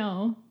is it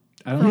no?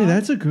 Yeah,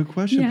 that's a good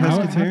question. Yeah.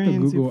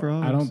 Pescatarians eat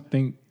frogs. I don't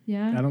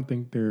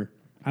think they're.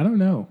 I don't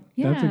know.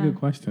 Yeah. That's a good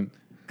question.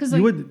 Because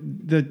you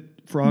would the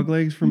frog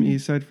legs from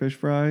East Side Fish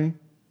Fry.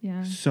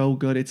 Yeah. So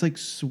good. It's like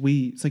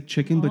sweet. It's like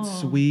chicken but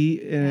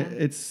sweet,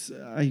 and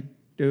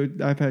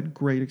I've had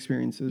great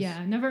experiences.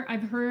 Yeah, never.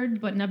 I've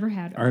heard, but never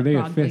had. Are they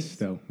a frog fish legs.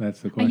 though?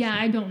 That's the question. Yeah,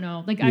 I don't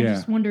know. Like I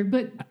just wondered,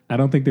 but I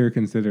don't think they're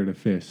considered a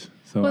fish.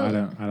 So I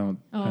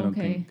don't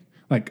think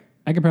like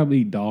I could probably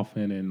eat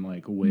dolphin and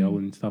like whale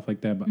and stuff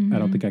like that, but I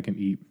don't think I can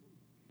eat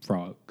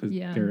frog because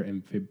they're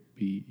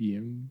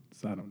amphibians.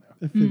 I don't know.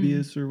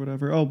 Amphibious or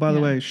whatever. Oh, by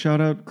the way,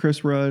 shout out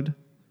Chris Rudd,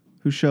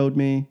 who showed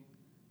me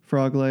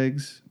frog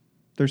legs.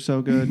 They're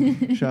so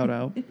good. Shout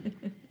out.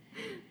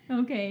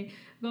 Okay,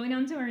 going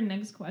on to our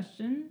next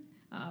question,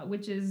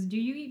 which is, do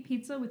you eat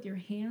pizza with your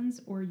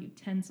hands or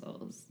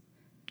utensils?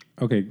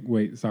 Okay,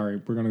 wait, sorry.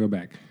 We're going to go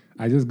back.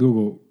 I just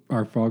Googled,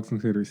 are frogs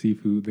considered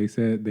seafood? They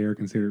said they are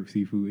considered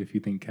seafood if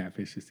you think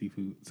catfish is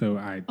seafood. So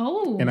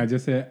and I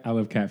just said I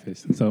love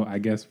catfish. So I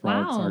guess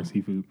frogs are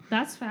seafood.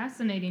 That's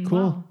fascinating. Cool.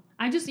 Wow.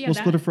 We'll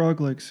split a frog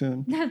leg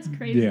soon. That's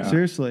crazy. Yeah.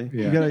 Seriously.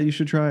 Yeah. You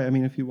should try it. I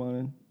mean, if you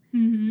wanted.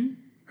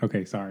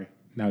 Okay, sorry.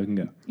 Now we can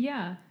go.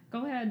 Yeah,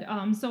 go ahead.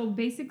 So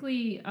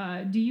basically,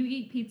 do you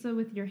eat pizza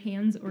with your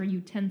hands or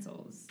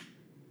utensils?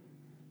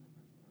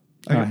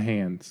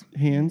 Hands.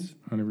 Hands?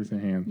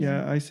 100% hands.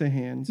 Yeah, I say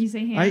hands. You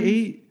say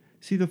hands?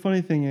 See, the funny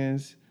thing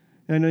is,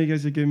 and I know you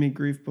guys have given me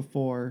grief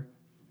before,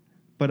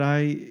 but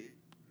I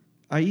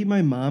eat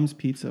my mom's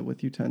pizza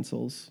with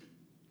utensils.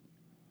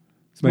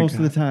 Most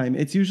of the time.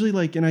 It's usually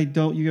like, and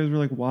you guys were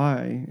like,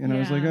 why? And I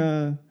was like,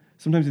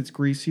 sometimes it's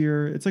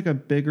greasier. It's like a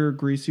bigger,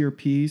 greasier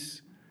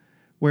piece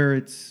where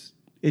it's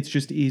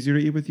just easier to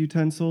eat with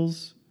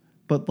utensils.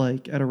 But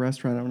like at a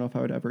restaurant, I don't know if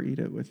I would ever eat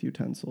it with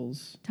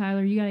utensils.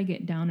 Tyler, you got to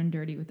get down and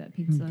dirty with that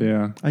pizza.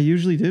 Yeah. I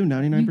usually do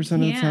 99% of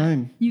the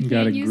time. You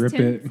got to can't grip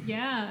it.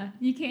 Yeah.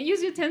 You can't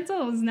use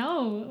utensils.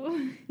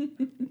 No.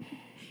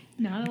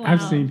 Not allowed.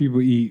 I've seen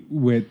people eat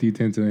with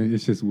utensils, and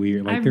it's just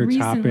weird. Like they're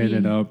chopping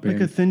it up. Like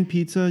a thin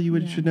pizza,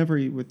 you should never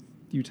eat with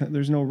utensils.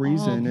 There's no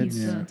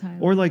reason.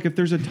 Or like if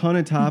there's a ton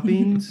of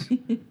toppings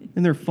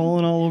and they're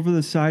falling all over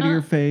the side of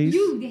your face.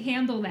 You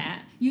handle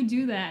that. You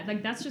do that.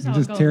 Like that's just how it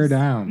goes. Just tear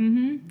down.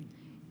 Mm-hmm.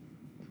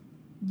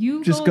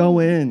 You just go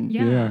in.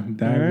 Yeah,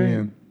 dive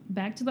in.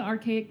 Back to the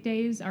archaic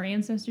days. Our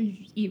ancestors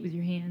used to eat with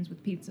your hands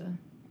with pizza.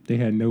 They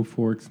had no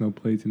forks, no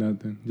plates,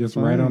 nothing. Just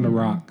right on the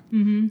rock.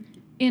 Mm-hmm.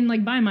 And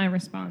like by my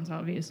response,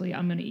 obviously,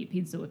 I'm gonna eat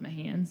pizza with my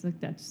hands. Like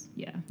that's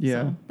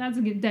So that's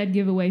a dead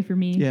giveaway for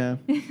me. Yeah.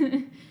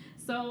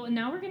 So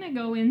now we're gonna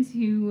go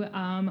into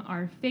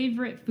our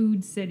favorite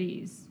food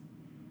cities.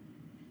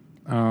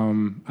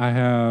 I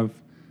have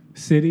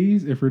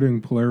cities. If we're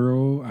doing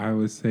plural, I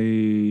would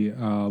say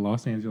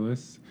Los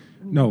Angeles.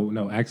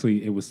 No,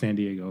 actually, it was San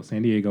Diego.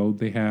 San Diego,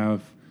 they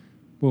have,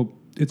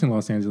 it's in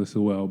Los Angeles as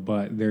well,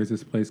 but there's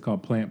this place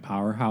called Plant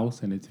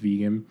Powerhouse, and it's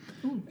vegan.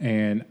 Ooh.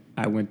 And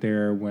I went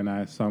there when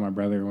I saw my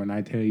brother. When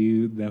I tell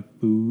you the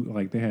food,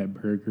 like they had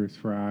burgers,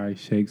 fries,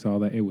 shakes, all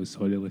that, it was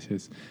so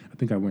delicious. I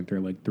think I went there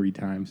like 3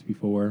 times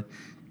before.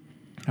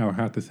 I would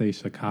have to say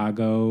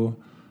Chicago,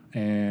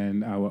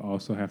 and I would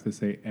also have to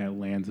say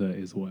Atlanta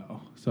as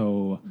well.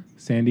 So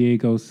San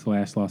Diego /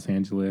 Los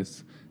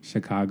Angeles,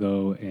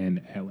 Chicago, and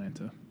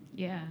Atlanta.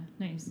 Yeah,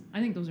 nice.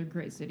 I think those are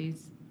great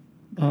cities.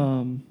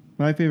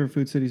 My favorite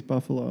food city is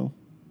Buffalo.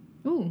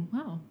 Ooh,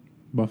 wow.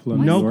 Buffalo,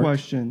 New York. No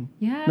question.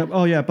 Yeah.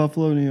 No,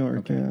 Buffalo, New York.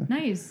 Okay. Yeah.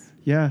 Nice.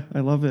 Yeah,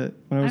 I love it.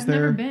 When I was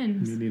there, I've never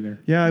been. Me neither.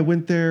 Yeah, I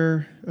went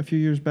there a few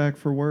years back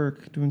for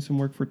work, doing some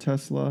work for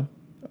Tesla,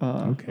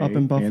 up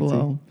in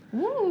Buffalo.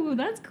 Fancy. Ooh,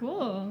 that's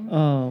cool.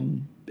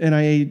 And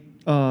I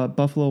ate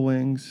buffalo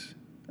wings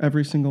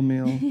every single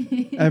meal,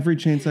 every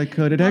chance I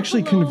could. It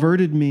actually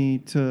converted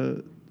me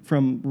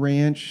from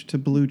ranch to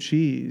blue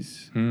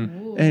cheese.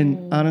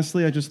 And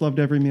honestly, I just loved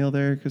every meal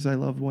there because I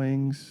love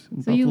wings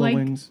and so buffalo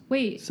wings.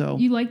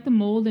 You like the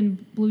mold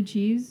and blue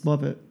cheese?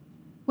 Love it.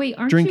 Wait,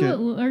 aren't you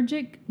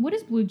allergic? What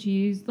is blue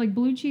cheese? Like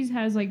blue cheese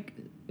has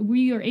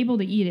we are able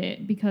to eat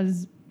it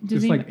because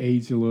just like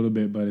aged a little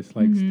bit, but it's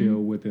like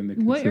still within the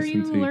consistency. What are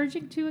you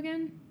allergic to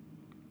again?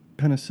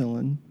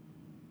 Penicillin.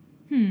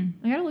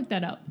 I gotta look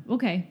that up.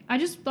 Okay, I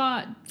just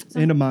thought.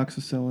 And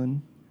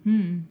amoxicillin.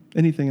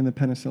 Anything in the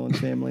penicillin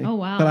family. Oh,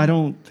 wow. But I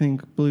don't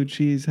think blue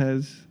cheese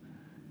has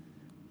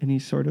any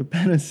sort of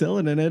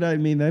penicillin in it. I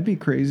mean, that'd be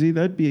crazy.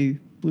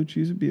 Blue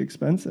cheese would be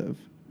expensive.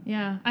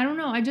 Yeah, I don't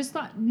know. I just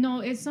thought no.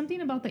 It's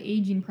something about the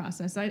aging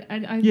process.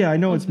 Yeah, I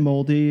know it's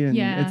moldy and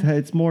Yeah.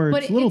 it's more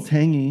But it's a little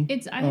tangy.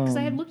 It's because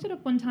I had looked it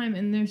up one time,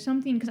 and there's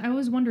something because I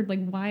always wondered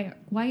like why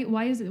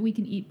is it that we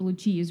can eat blue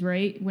cheese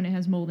right when it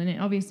has mold in it?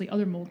 Obviously,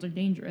 other molds are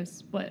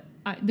dangerous, but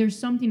there's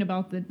something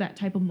about that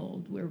type of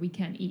mold where we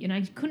can't eat, and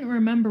I couldn't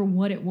remember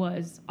what it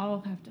was.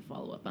 I'll have to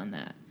follow up on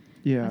that.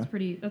 Yeah, That's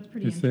pretty It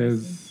interesting.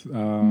 says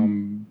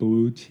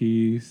blue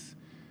cheese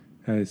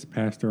has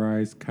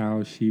pasteurized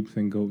cow, sheep,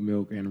 and goat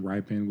milk and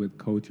ripened with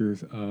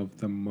cultures of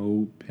the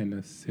mold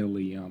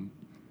Penicillium.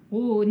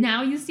 Oh,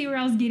 now you see where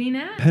I was getting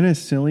at.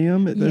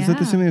 Penicillium. Is that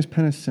the Yeah. same thing as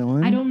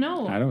penicillin? I don't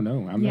know. I don't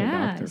know. I'm no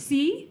doctor.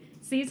 See,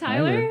 Tyler.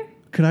 Tyler.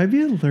 Could I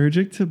be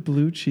allergic to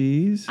blue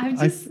cheese?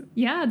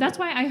 That's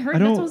why I heard. I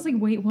That's don't- why I was like,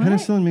 wait, what?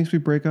 Penicillin makes me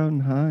break out in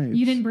hives.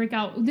 You didn't break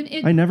out. Then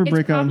I never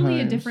break out in It's probably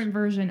a hives. different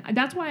version.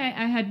 That's why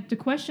I had to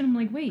question. I'm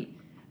like, wait,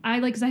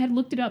 because I had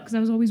looked it up because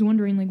I was always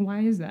wondering like, why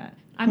is that?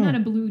 I'm not a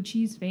blue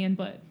cheese fan,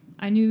 but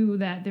I knew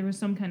that there was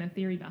some kind of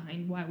theory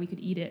behind why we could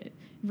eat it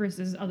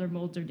versus other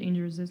molds are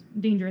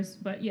dangerous.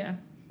 But yeah.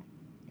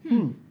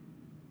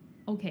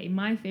 Okay,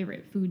 my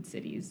favorite food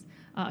cities.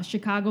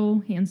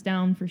 Chicago, hands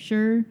down for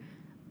sure.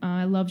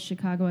 I love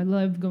Chicago. I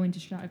love going to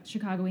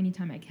Chicago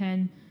anytime I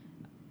can.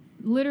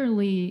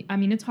 Literally, I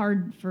mean, it's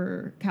hard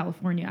for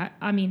California.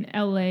 I mean,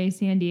 LA,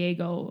 San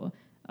Diego,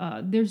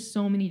 there's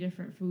so many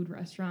different food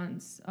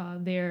restaurants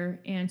there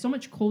and so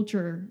much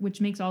culture,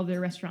 which makes all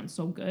their restaurants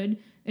so good.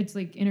 It's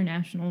like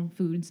international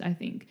foods, I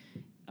think.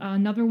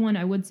 Another one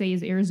I would say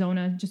is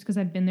Arizona, just because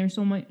I've been there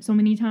so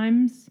many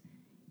times.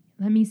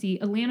 Let me see.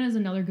 Atlanta is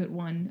another good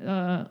one.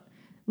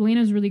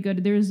 Atlanta is really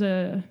good. There is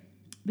a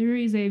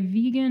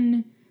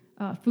vegan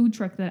food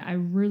truck that I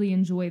really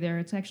enjoy there.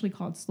 It's actually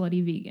called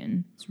Slutty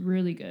Vegan. It's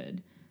really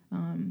good.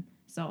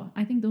 So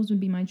I think those would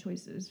be my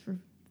choices for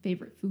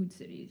favorite food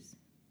cities.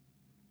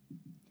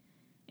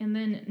 And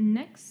then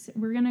next,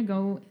 we're going to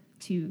go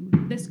to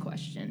this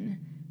question.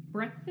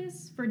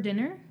 Breakfast for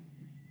dinner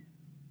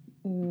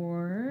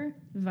or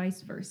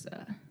vice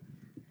versa?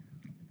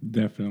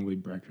 Definitely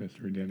breakfast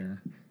for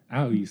dinner.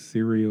 I'll eat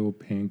cereal,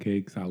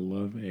 pancakes. I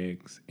love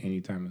eggs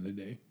any time of the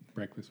day.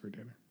 Breakfast for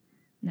dinner.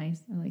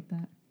 Nice. I like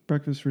that.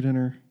 Breakfast for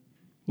dinner,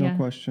 no Yeah.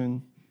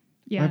 question.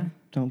 Yeah. I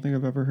don't think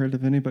I've ever heard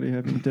of anybody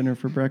having dinner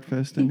for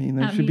breakfast. I mean,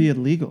 that Not should me. be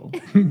illegal.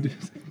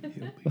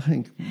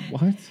 Like,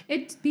 what?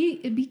 It'd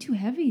be too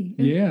heavy.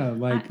 Yeah,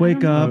 like Wake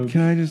know. up.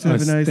 Can I just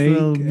have a nice steak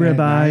little at ribeye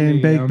 9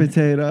 and baked a.m..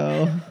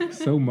 potato?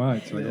 so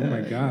much. Like, oh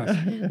my gosh.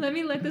 Let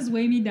me let this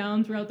weigh me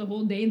down throughout the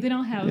whole day, and then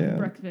I'll have Yeah.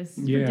 breakfast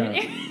for Yeah,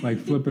 dinner. like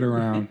flip it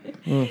around.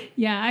 Ugh.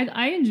 Yeah,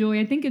 I enjoy.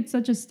 I think it's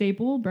such a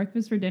staple,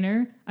 breakfast for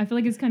dinner. I feel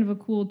like it's kind of a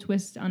cool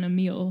twist on a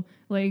meal.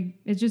 Like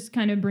it just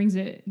kind of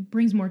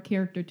brings more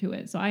character to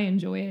it. So I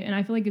enjoy it, and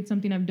I feel like it's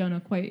something I've done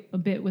quite a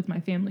bit with my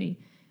family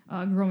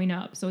growing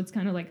up. So it's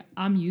kind of like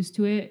I'm used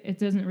to it. It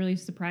doesn't really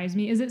surprise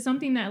me. Is it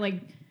something that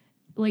like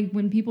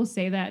when people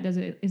say that, is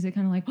it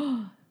kind of like,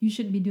 oh, you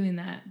shouldn't be doing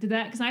that?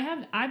 Because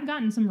I've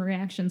gotten some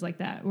reactions like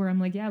that where I'm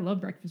like, yeah, I love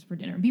breakfast for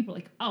dinner, and people are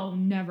like, oh,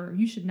 never,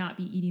 you should not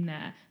be eating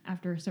that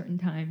after a certain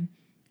time.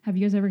 Have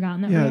you guys ever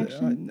gotten that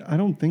reaction? I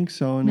don't think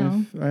so. And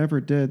No. if I ever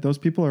did, those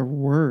people are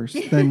worse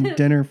than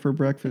dinner for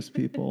breakfast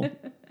people.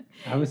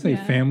 I would say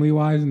Yeah. family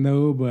wise,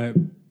 no, but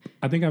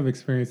I think I've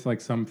experienced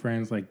like some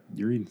friends like,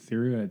 you're eating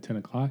cereal at 10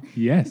 o'clock?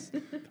 Yes.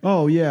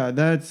 Oh, yeah,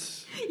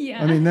 that's...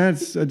 Yeah. I mean,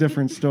 that's a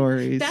different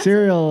story. That's-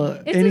 Cereal,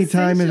 it's any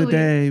time of the essentially-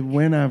 day,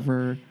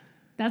 whenever.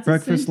 That's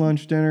Breakfast, essen-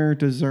 lunch, dinner,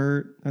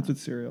 dessert. That's what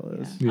cereal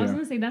is. Yeah. I was Yeah.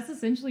 gonna say that's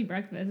essentially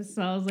breakfast.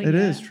 So I was like, It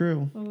yeah. is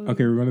true.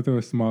 Okay, we're going to throw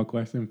a small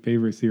question.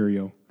 Favorite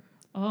cereal?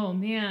 Oh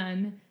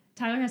man,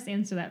 Tyler has to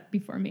answer that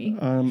before me.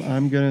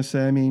 I'm going to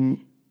say, I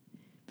mean,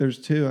 there's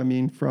two. I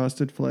mean,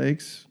 Frosted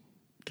Flakes,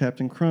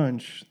 Captain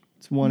Crunch.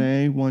 It's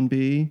 1A,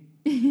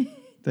 1B.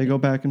 They go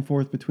back and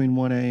forth between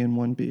 1A and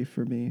 1B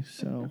for me.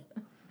 So,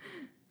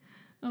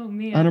 Oh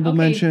man. honorable Okay.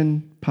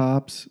 mention,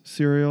 Pops,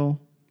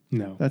 cereal.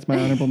 No. That's my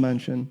honorable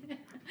mention.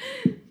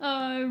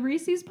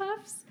 Reese's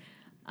Puffs.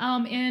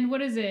 And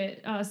what is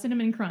it?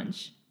 Cinnamon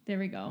Crunch. There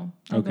we go.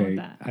 I'll go Okay, with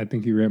that. I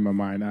think you read my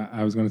mind.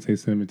 I was going to say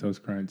Cinnamon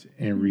Toast Crunch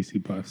and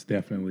Reese's Puffs,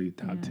 definitely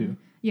top Yeah. two.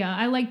 Yeah,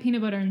 I like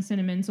peanut butter and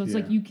cinnamon, so it's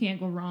like Yeah. you can't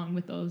go wrong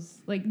with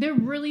those. Like they're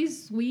really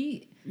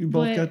sweet. You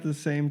both but- got the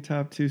same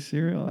top two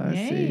cereal, I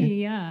Hey,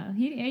 see. yeah.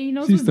 He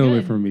knows She what's stole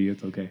good. it from me.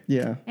 It's okay.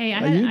 Yeah. Hey, You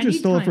I just need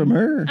stole it time. from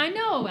her. I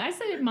know. I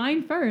said it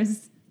mine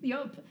first.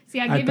 Yup. See,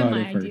 I I gave him thought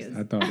my it first. ideas.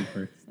 I thought it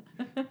first.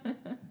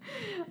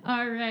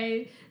 All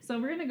right. So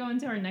we're gonna go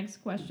into our next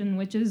question,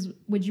 which is: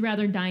 would you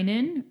rather dine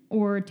in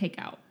or take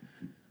out?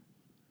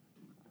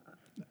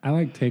 I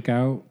like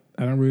takeout.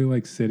 I don't really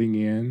like sitting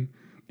in,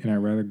 and I'd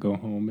rather go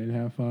home and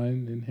have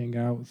fun and hang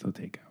out. So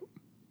takeout.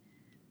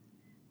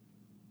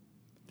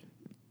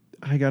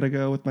 I got to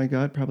go with my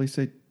gut. Probably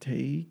say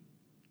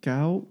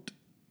takeout.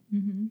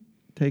 Mm-hmm.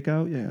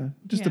 Takeout, yeah.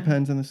 Just Yeah.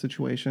 depends on the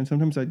situation.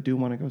 Sometimes I do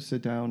want to go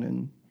sit down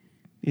and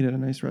eat at a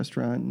nice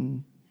restaurant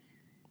and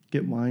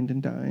get wined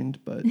and dined.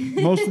 But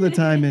most of the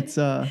time it's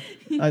I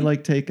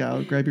like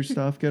takeout. Grab your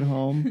stuff, get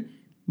home,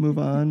 move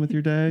on with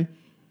your day.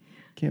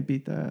 Can't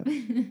beat that.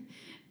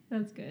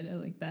 That's good. I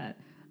like that.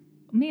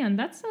 Man,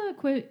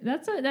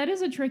 that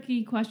is a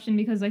tricky question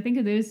because I think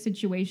it is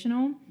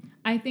situational.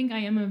 I think I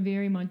am a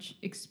very much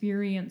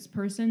experienced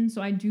person,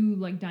 so I do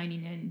like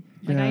dining in.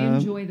 Like I Yeah.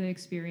 enjoy the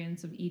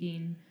experience of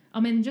eating.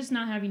 And just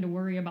not having to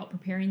worry about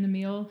preparing the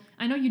meal.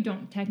 I know you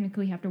don't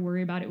technically have to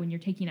worry about it when you're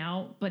taking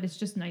out, but it's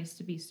just nice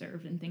to be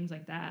served and things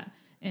like that.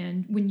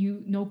 And when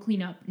you no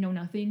cleanup, no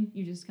nothing,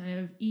 you just kind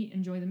of eat,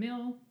 enjoy the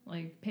meal,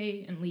 like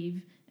pay and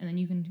leave, and then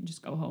you can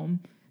just go home.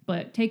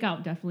 But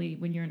takeout definitely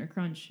when you're in a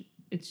crunch,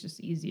 it's just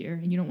easier,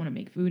 and you don't want to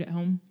make food at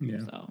home. Yeah.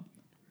 So,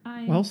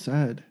 Well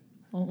said.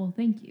 well,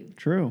 thank you.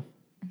 True.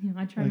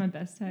 I try my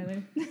best,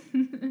 Tyler.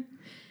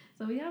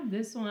 So we have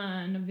this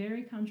one, a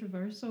very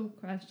controversial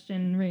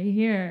question right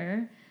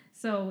here.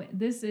 So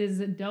this is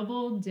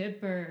double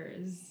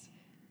dippers.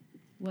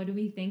 What do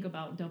we think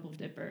about double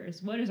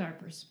dippers? What is our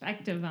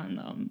perspective on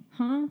them?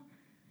 Huh?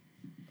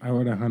 I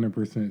would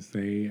 100%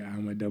 say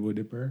I'm a double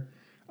dipper.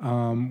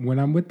 When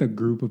I'm with a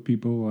group of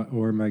people,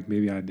 or like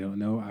maybe I don't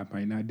know, I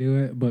might not do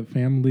it. But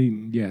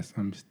family, yes,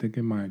 I'm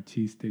sticking my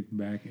cheese stick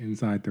back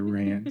inside the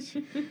ranch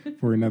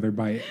for another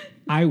bite.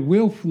 I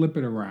will flip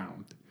it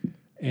around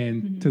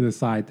and to the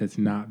side that's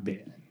not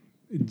bitten,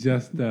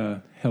 just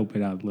to help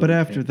it out a little bit. But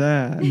after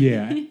that,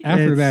 yeah,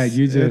 after that,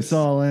 you just it's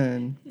all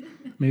in.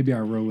 maybe I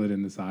roll it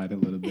in the side a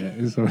little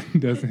bit, so it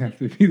doesn't have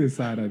to be the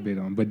side I bit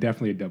on. But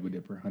definitely a double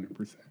dipper,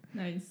 100%.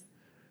 Nice.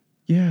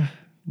 Yeah,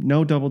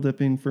 no double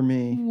dipping for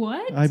me.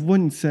 What? I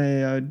wouldn't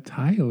say I'd.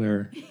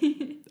 Tyler,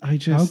 I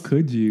just. how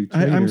could you?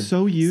 I'm Traitor.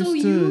 so used So to.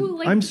 you,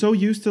 like- I'm so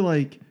used to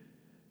like.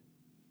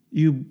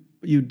 You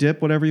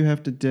dip whatever you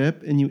have to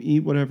dip, and you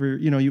eat whatever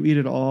you eat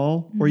it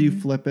all, or you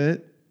flip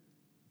it,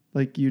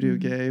 like you do,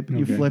 Gabe.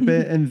 You Okay. flip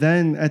it, and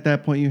then at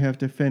that point you have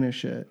to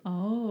finish it.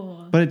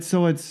 Oh. But it's.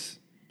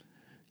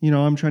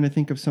 I'm trying to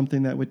think of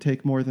something that would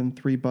take more than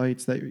 3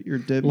 bites that you're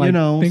dipping. Like,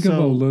 think of a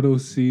so Little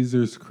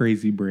Caesar's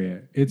crazy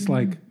bread. It's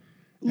like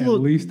at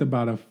Look- least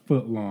about a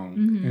foot long,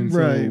 and so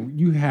Right.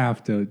 you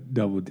have to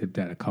double dip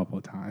that a couple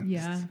of times.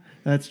 Yeah.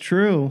 that's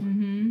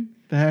true.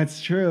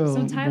 That's true.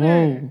 So Tyler,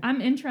 Whoa.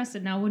 I'm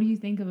interested now. What do you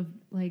think of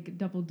like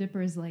double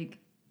dippers like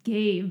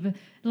Gabe?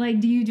 Like,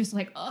 do you just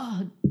like,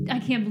 oh, I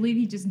can't believe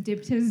he just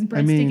dipped his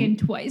breadstick in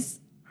twice?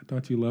 I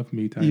thought you loved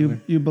me,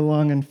 Tyler. You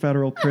belong in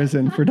federal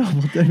prison for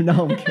double dip.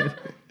 No, I'm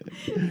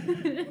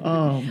kidding.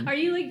 Are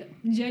you like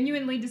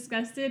genuinely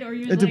disgusted, or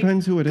you're It like,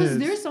 depends who it Because is.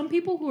 there's some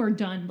people who are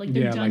done, like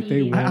they're Yeah, done like they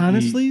eating.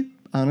 won't-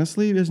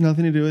 Honestly, it has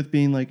nothing to do with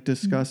being like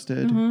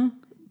disgusted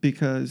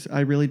because I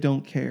really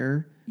don't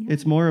care. Yeah.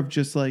 It's more of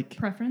just like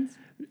Preference?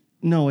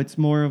 no, it's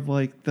more of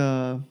like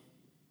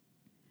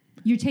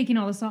You're taking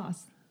all the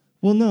sauce.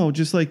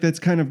 just like that's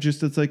kind of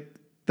just it's like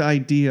the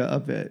idea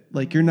of it.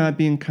 Like you're not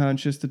being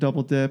conscious to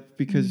double dip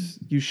because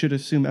you should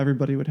assume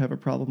everybody would have a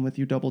problem with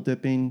you double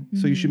dipping.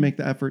 So you should make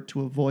the effort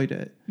to avoid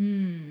it.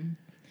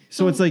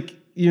 So it's like,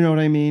 you know what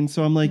I mean?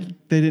 So I'm like,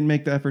 they didn't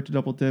make the effort to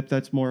double dip.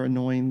 That's more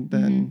annoying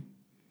than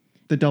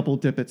the double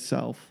dip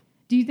itself.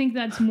 Do you think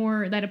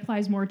that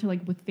applies more to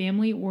like with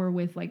family or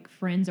with like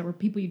friends or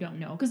people you don't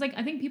know? Because like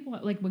I think people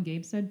like what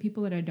Gabe said,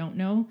 people that I don't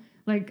know,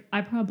 like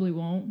I probably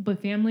won't.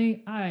 But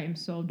family, I am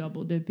so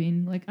double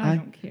dipping. Like I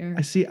don't care.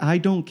 I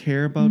don't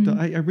care about.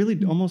 I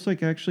really almost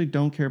like actually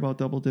don't care about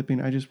double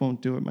dipping. I just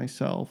won't do it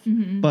myself.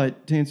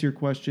 But to answer your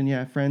question,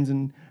 yeah, friends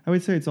and I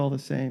would say it's all the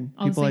same.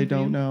 All the People same I for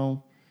don't you?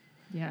 know,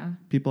 Yeah.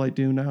 people I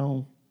do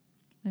know,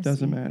 I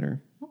doesn't see.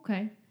 matter.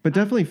 Okay. But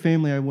definitely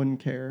family, I wouldn't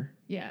care.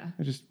 Yeah.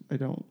 I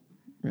don't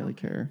really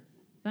care.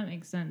 That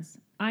makes sense.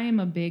 I am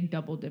a big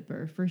double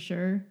dipper for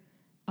sure.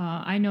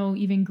 I know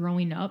even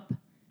growing up,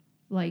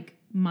 like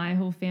my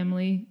whole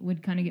family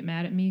would kind of get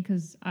mad at me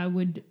because I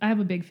have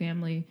a big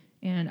family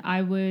and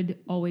I would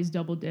always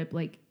double dip,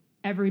 like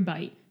every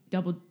bite,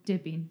 double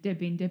dipping.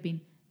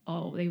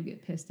 Oh, they would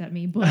get pissed at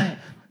me, but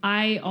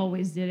I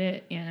always did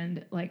it.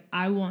 And like,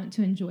 I want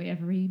to enjoy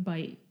every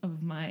bite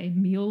of my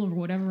meal or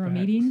whatever I'm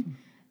Facts. eating.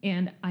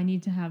 And I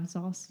need to have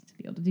sauce to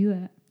be able to do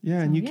that. Yeah,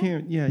 So, and you yeah.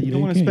 can't. Yeah, you Yeah, don't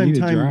you want to can't spend eat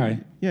it time. dry.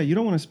 Yeah, you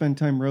don't want to spend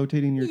time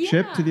rotating your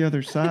chip to the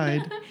other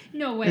side.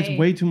 No way. It's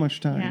way too much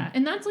time. Yeah,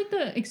 and that's like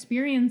the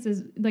experience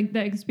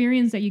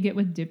that you get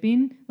with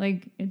dipping.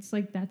 Like it's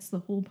like that's the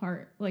whole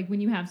part. Like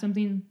when you have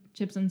something,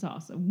 chips and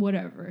sauce,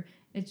 whatever.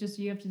 It's just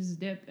you have to just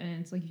dip, and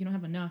it's like if you don't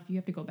have enough, you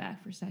have to go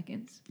back for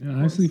seconds. I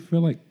honestly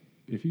feel like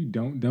if you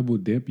don't double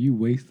dip, you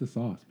waste the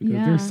sauce because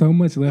Yeah. there's so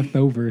much left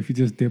over if you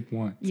just dip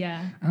once.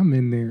 Yeah, I'm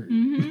in there.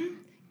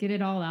 get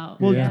it all out.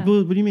 Well, yeah.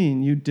 what do you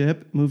mean? You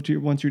dip, move to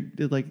your once you're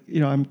like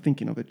I'm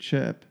thinking of a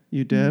chip.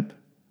 You dip,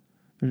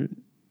 or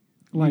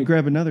Like- you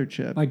grab another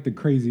chip. Like the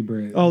crazy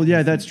bread. Oh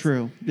yeah, that's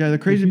true. Yeah, the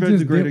crazy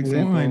bread's a great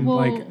example. One, Well-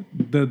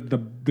 like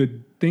the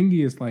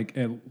thingy is like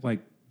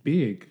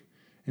big,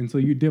 and so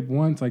you dip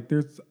once, like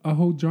there's a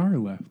whole jar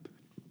left.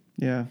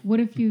 Yeah, What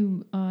if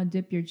you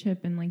dip your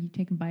chip and like you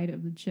take a bite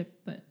of the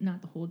chip, but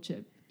not the whole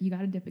chip. You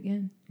got to dip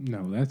again.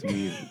 No, that's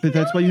weird. But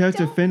that's No, why you you have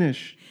to don't.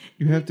 finish.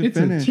 You have to It's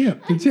finish. a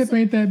chip. The chip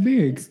ain't that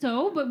big.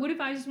 So, but what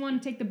if I just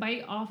want to take the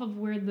bite off of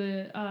where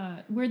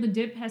the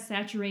dip has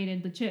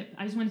saturated the chip?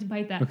 I just wanted to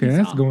bite that. Okay, piece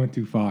that's off. going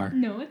too far.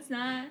 No, it's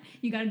not.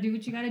 You got to do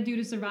what you got to do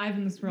to survive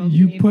in this world.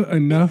 You babe. put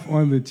enough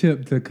on the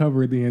chip to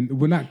cover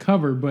well, not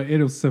cover, but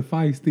it'll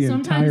suffice the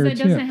Sometimes entire that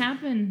chip. doesn't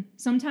happen.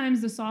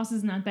 Sometimes the sauce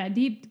is not that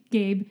deep,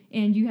 Gabe,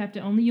 and you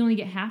only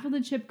get half of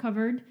the chip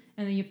covered,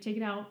 and then you have to take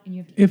it out and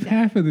you have to. If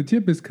half of the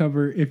chip is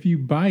covered, if you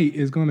bite,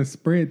 it's going to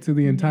spread to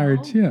the entire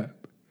No.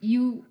 chip.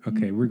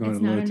 Okay, we're going it's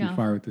a not little too enough.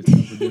 far with this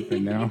double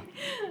dipping now.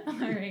 All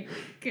right,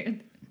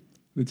 good.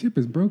 The chip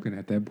is broken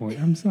at that point.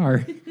 I'm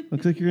sorry.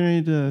 Looks like you're gonna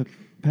need to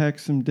pack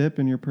some dip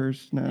in your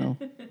purse now.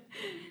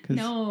 Because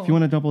No. if you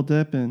want to double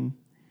dip and,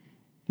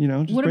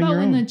 just What bring about your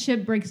when own. the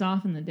chip breaks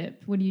off in the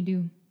dip? What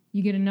do?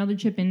 You get another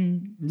chip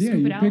and Yeah, scoop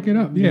you it out? pick it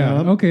up. Yeah.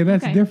 Yep. Okay,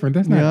 that's Okay. different.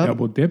 That's not Yep.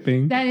 double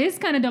dipping. That is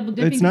kind of double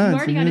dipping It's because not. you It's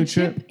already a got new a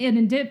chip chip. and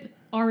a dip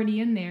already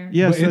in there.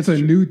 Yes, but it's a that's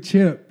true. new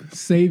chip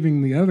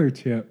saving the other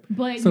chip.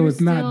 But So you're it's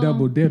not still-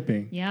 double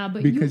dipping. Yeah,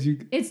 but Because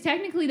it's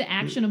technically the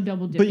action of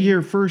double dipping. But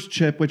your first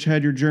chip, which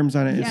had your germs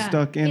on it, is Yeah,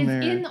 stuck in it's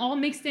there. all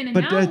mixed in, and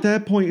But now at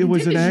that point, it the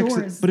was dip an is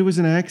accident. yours. But it was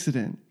an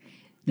accident.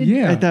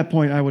 Yeah. At that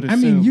point, I would I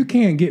assume. mean, you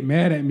can't get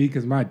mad at me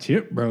because my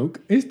chip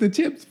broke. It's the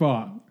chip's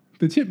fault.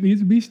 The chip needs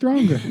to be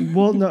stronger.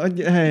 Well, no,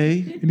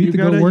 hey, you need to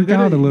go work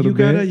out a little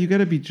bit. You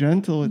gotta be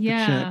gentle with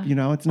Yeah. the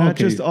chip. It's not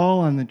Okay. just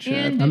all on the chip.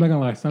 And I'm not gonna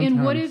lie. Sometimes.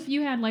 And what if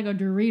you had like a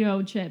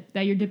Dorito chip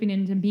that you're dipping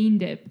into bean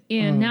dip,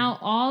 and now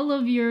all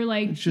of your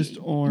It's just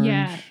orange.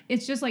 Yeah,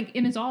 it's just like,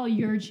 and it's all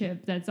your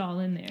chip that's all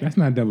in there. That's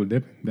not double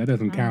dipping. That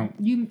doesn't count.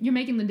 You're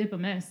making the dip a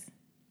mess.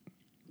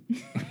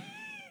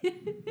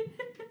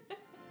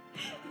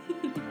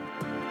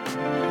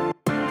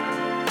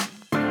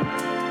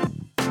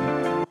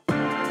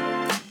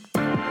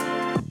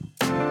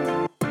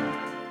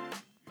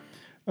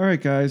 All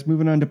right, guys,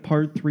 moving on to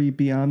part 3,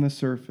 Beyond the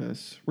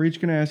Surface. We're each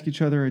going to ask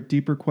each other a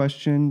deeper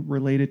question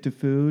related to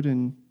food,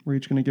 and we're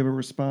each going to give a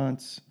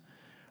response.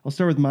 I'll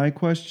start with my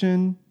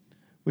question,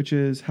 which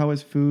is, how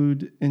has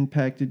food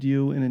impacted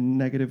you in a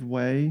negative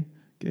way?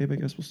 Gabe, I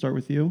guess we'll start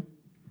with you.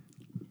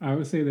 I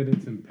would say that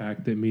it's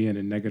impacted me in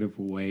a negative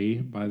way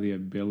by the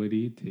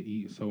ability to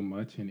eat so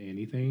much in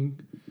anything,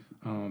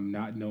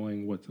 not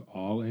knowing what's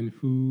all in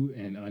food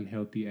and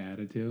unhealthy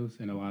additives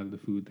and a lot of the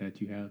food that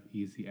you have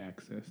easy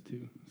access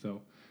to.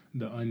 So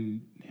the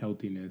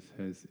unhealthiness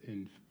has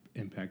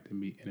impacted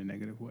me in a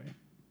negative way.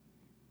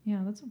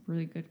 Yeah, that's a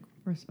really good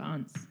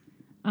response.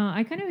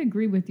 I kind of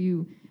agree with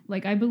you.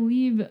 Like, I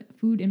believe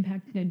food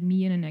impacted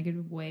me in a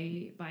negative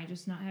way by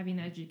just not having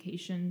the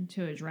education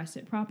to address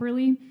it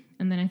properly.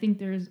 And then I think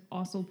there's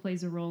also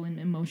plays a role in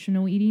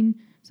emotional eating.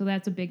 So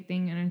that's a big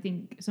thing. And I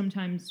think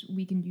sometimes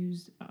we can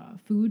use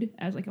food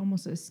as like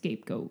almost a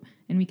scapegoat,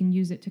 and we can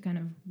use it to kind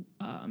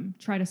of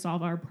try to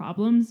solve our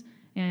problems.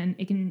 And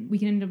we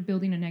can end up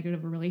building a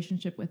negative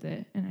relationship with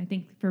it. And I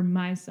think for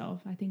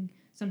myself, I think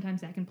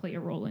sometimes that can play a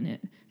role in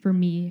it. For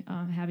me,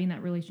 having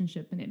that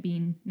relationship and it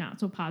being not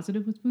so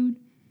positive with food.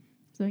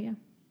 So yeah.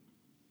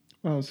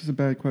 Well, this is a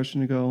bad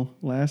question to go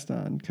last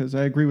on, because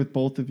I agree with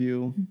both of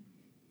you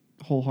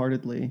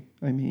wholeheartedly.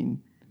 I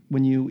mean,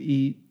 when you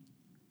eat,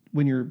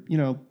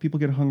 people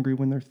get hungry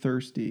when they're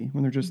thirsty.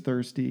 When they're just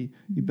thirsty,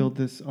 you build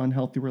this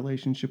unhealthy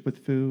relationship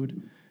with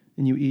food,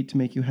 and you eat to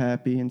make you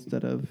happy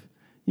instead of,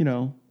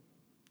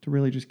 to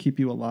really just keep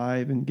you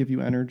alive and give you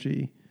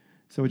energy.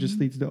 So it just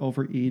leads to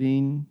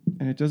overeating,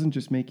 and it doesn't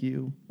just make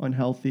you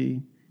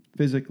unhealthy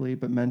physically,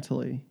 but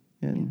mentally.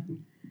 And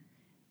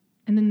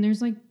then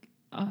there's like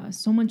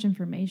so much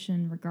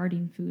information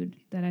regarding food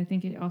that I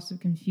think it also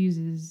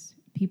confuses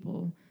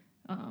people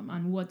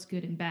on what's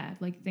good and bad.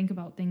 Like, think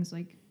about things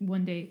like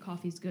one day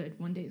coffee's good,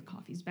 one day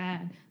coffee's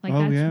bad. Like,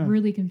 that's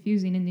really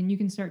confusing. And then you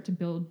can start to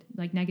build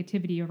like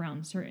negativity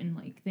around certain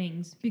like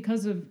things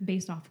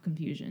based off of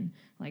confusion.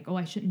 Like, oh,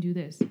 I shouldn't do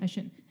this. I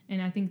shouldn't.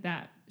 And I think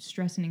that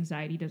stress and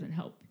anxiety doesn't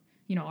help,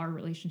 our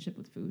relationship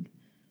with food.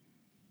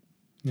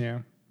 Yeah.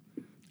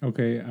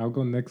 Okay, I'll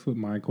go next with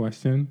my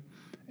question.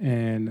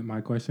 And my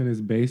question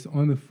is, based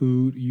on the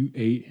food you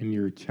ate in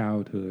your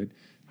childhood,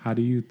 how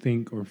do you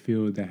think or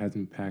feel that has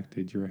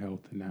impacted your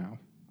health now?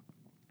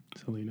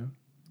 Selena?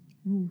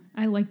 Ooh,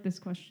 I like this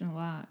question a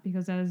lot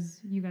because, as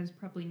you guys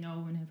probably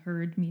know and have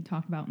heard me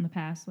talk about in the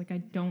past, like, I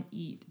don't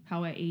eat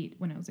how I ate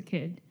when I was a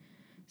kid.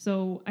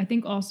 So I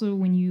think also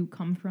when you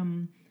come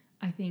from,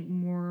 I think,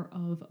 more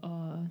of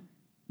a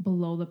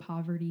below the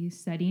poverty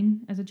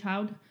setting as a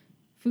child,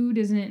 food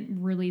isn't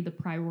really the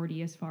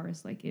priority as far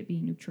as like it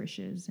being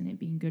nutritious and it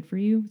being good for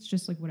you. It's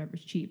just like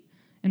whatever's cheap.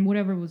 And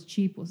whatever was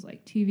cheap was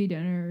like TV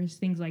dinners,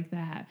 things like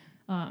that,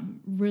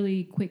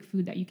 really quick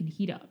food that you can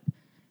heat up.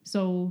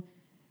 So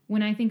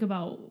when I think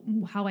about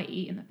how I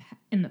ate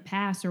in the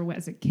past or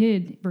as a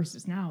kid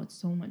versus now, it's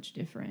so much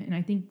different. And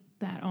I think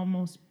that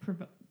almost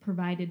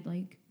provided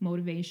like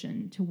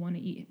motivation to want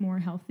to eat more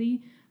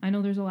healthy. I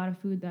know there's a lot of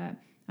food that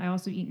I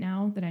also eat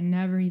now that I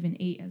never even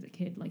ate as a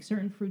kid, like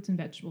certain fruits and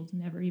vegetables,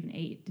 never even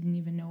ate, didn't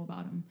even know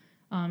about them.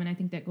 And I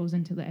think that goes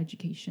into the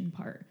education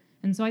part.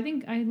 And so I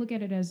think I look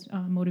at it as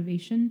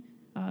motivation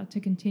to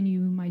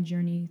continue my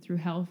journey through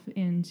health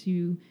and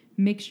to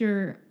make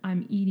sure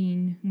I'm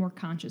eating more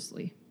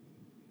consciously.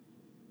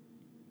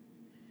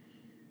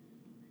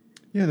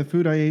 Yeah, the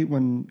food I ate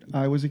when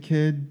I was a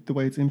kid, the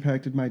way it's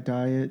impacted my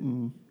diet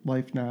and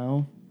life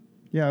now.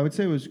 Yeah, I would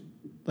say it was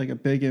like a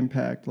big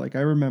impact. Like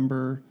I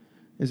remember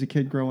as a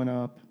kid growing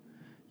up,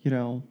 you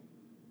know,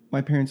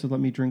 my parents would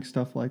let me drink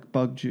stuff like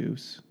bug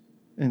juice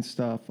and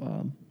stuff.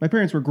 My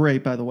parents were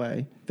great, by the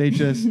way. They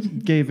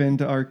just gave in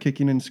to our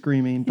kicking and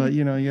screaming. But,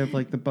 you know, you have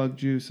like the bug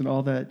juice and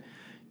all that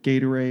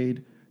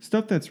Gatorade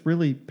stuff that's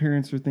really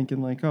parents are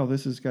thinking like, oh,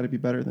 this has got to be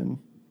better than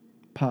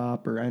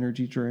pop or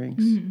energy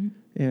drinks. Mm-hmm.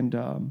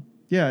 And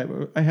yeah,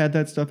 I had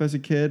that stuff as a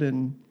kid,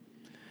 and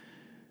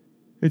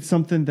it's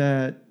something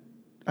that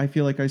I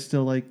feel like I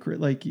still like.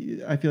 Like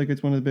I feel like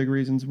it's one of the big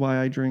reasons why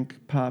I drink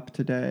pop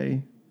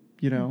today.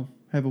 You know,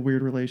 have a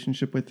weird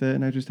relationship with it,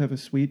 and I just have a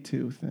sweet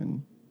tooth,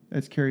 and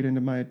it's carried into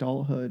my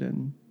adulthood,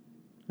 and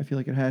I feel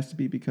like it has to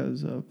be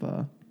because of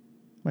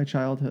my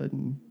childhood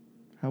and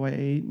how I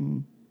ate,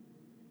 and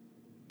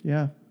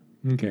yeah.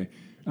 Okay.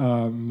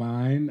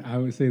 Mine, I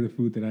would say the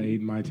food that I ate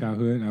in my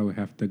childhood,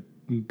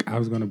 I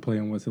was going to play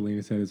on what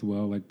Selena said as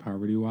well, like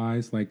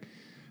poverty-wise. Like,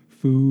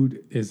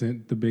 food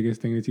isn't the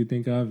biggest thing that you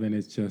think of, and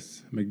it's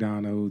just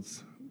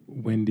McDonald's,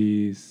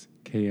 Wendy's,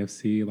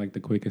 KFC, like the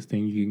quickest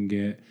thing you can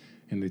get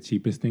and the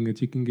cheapest thing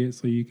that you can get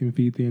so you can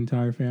feed the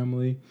entire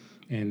family.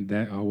 And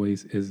that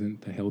always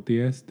isn't the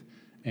healthiest.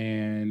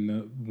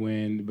 And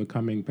when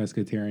becoming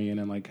pescatarian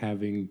and like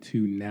having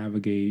to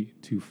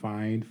navigate to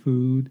find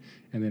food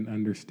and then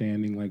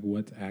understanding like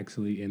what's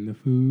actually in the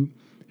food,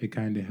 it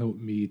kind of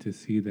helped me to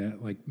see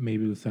that like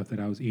maybe the stuff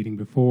that I was eating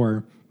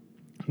before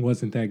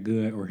wasn't that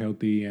good or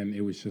healthy, and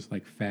it was just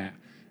like fat.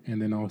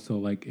 And then also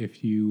like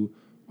if you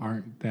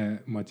aren't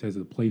that much as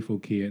a playful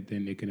kid,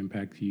 then it can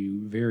impact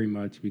you very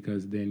much,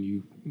 because then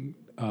you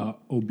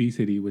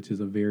obesity, which is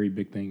a very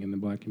big thing in the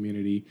Black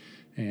community,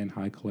 and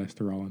high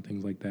cholesterol and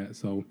things like that.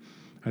 So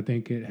I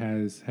think it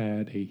has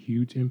had a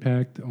huge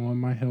impact on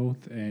my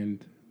health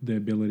and the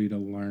ability to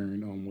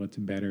learn on what's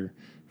better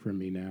for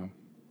me now.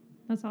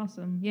 That's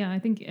awesome. Yeah, I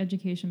think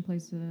education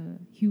plays a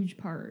huge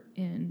part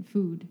in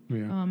food,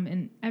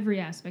 in every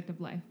aspect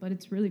of life, but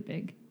it's really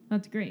big.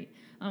 That's great.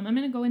 I'm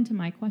going to go into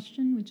my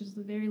question, which is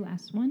the very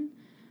last one.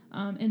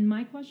 And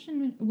my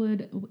question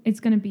it's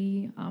going to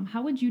be,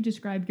 how would you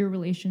describe your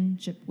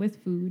relationship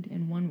with food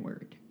in one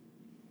word?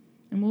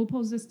 And we'll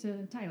pose this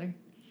to Tyler.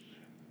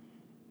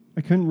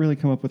 I couldn't really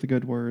come up with a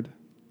good word,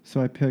 so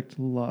I picked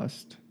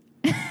lust.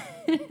 And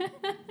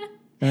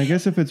I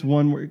guess if it's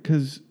one word,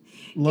 because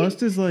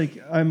lust is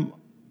like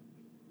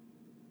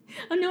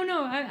Oh,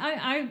 no.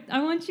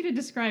 I want you to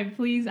describe,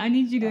 please. I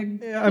need you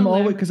to. I'm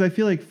always, because I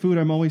feel like food,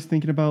 I'm always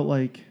thinking about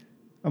like,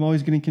 I'm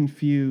always getting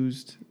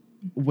confused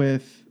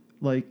with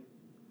like,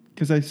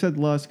 because I said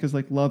lust because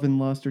like love and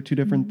lust are two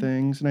different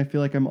things. And I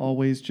feel like I'm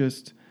always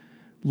just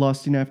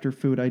lusting after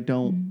food I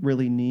don't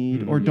really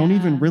need or don't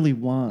even really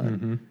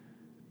want.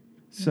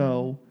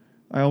 So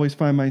I always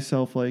find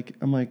myself like,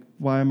 I'm like,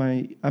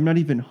 I'm not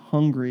even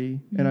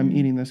hungry and I'm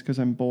eating this because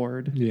I'm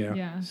bored.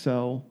 Yeah.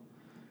 So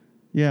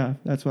yeah,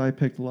 that's why I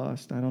picked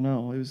lust. I don't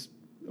know. It was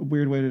a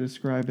weird way to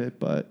describe it,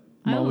 but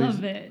I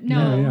love it.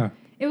 No, Yeah.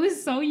 It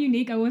was so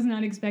unique. I was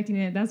not expecting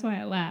it. That's why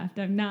I laughed.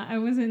 I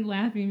wasn't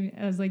laughing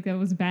as like that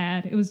was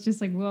bad. It was just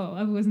like, whoa,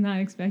 I was not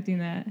expecting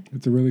that.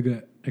 It's a really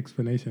good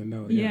explanation.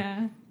 No.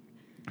 Yeah.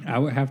 I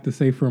would have to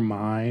say for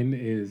mine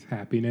is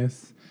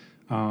happiness.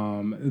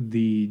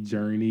 The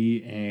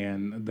journey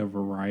and the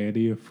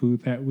variety of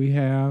food that we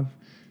have,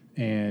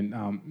 and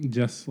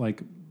just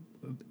like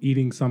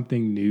eating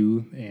something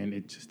new and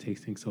it just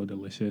tasting so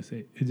delicious.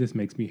 It just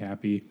makes me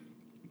happy,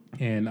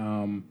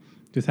 and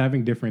just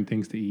having different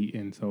things to eat.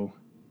 And so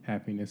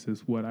happiness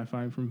is what I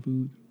find from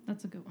food.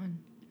 That's a good one.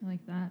 I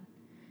like that.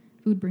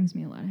 Food brings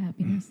me a lot of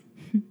happiness.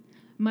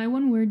 My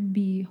one word would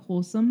be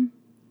wholesome.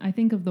 I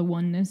think of the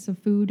oneness of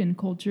food and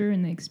culture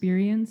and the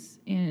experience,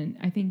 and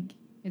I think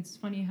it's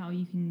funny how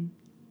you can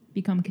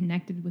become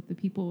connected with the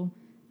people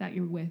that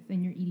you're with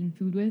and you're eating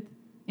food with,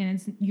 and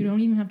you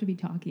don't even have to be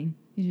talking.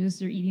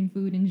 You're eating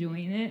food,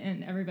 enjoying it,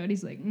 and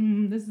everybody's like,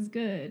 this is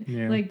good.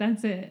 Yeah. Like,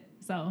 that's it.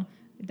 So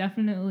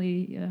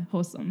definitely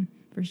wholesome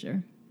for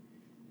sure.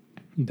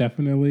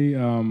 Definitely.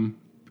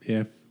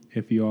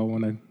 If you all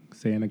want to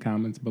say in the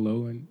comments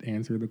below and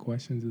answer the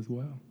questions as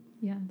well.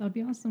 Yeah, that would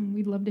be awesome.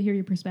 We'd love to hear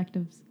your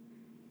perspectives.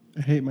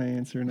 I hate my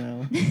answer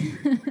now.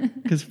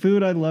 Because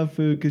I love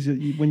food because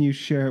when you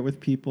share it with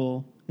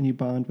people and you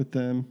bond with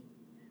them,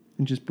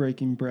 and just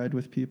breaking bread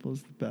with people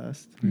is the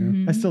best.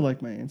 Yeah. I still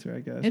like my answer,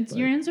 I guess.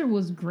 Your answer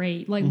was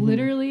great. Like,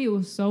 literally, it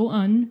was so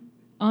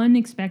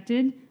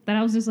unexpected that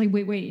I was just like,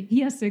 wait,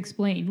 he has to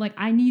explain. Like,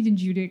 I needed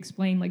you to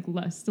explain, like,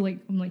 lust. Like,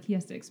 I'm like, he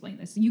has to explain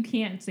this. You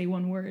can't say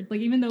one word.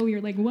 Like, even though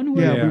you're like, one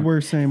word. Yeah, we were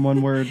saying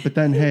one word, but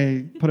then,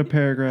 hey, put a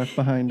paragraph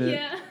behind it.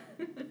 Yeah.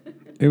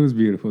 It was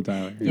beautiful,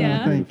 Tyler.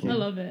 Yeah, thank you. I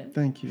love it.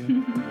 Thank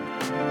you.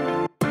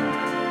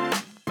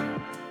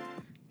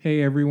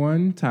 Hey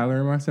everyone, Tyler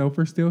and myself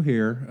are still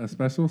here. A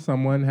special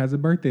someone has a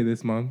birthday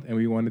this month, and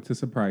we wanted to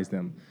surprise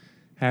them.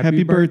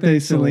 Happy birthday,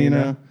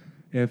 Selena.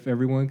 If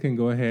everyone can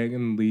go ahead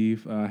and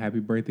leave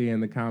happy birthday in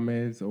the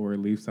comments or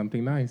leave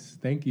something nice.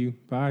 Thank you.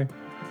 Bye.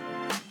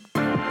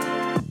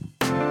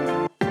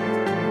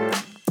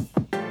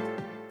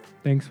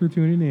 Thanks for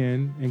tuning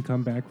in and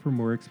come back for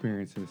more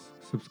experiences.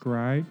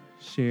 Subscribe,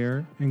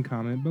 share, and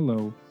comment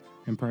below.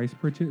 And Price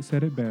Pritchett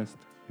said it best,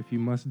 if you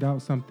must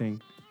doubt something,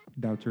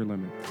 doubt your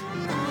limits.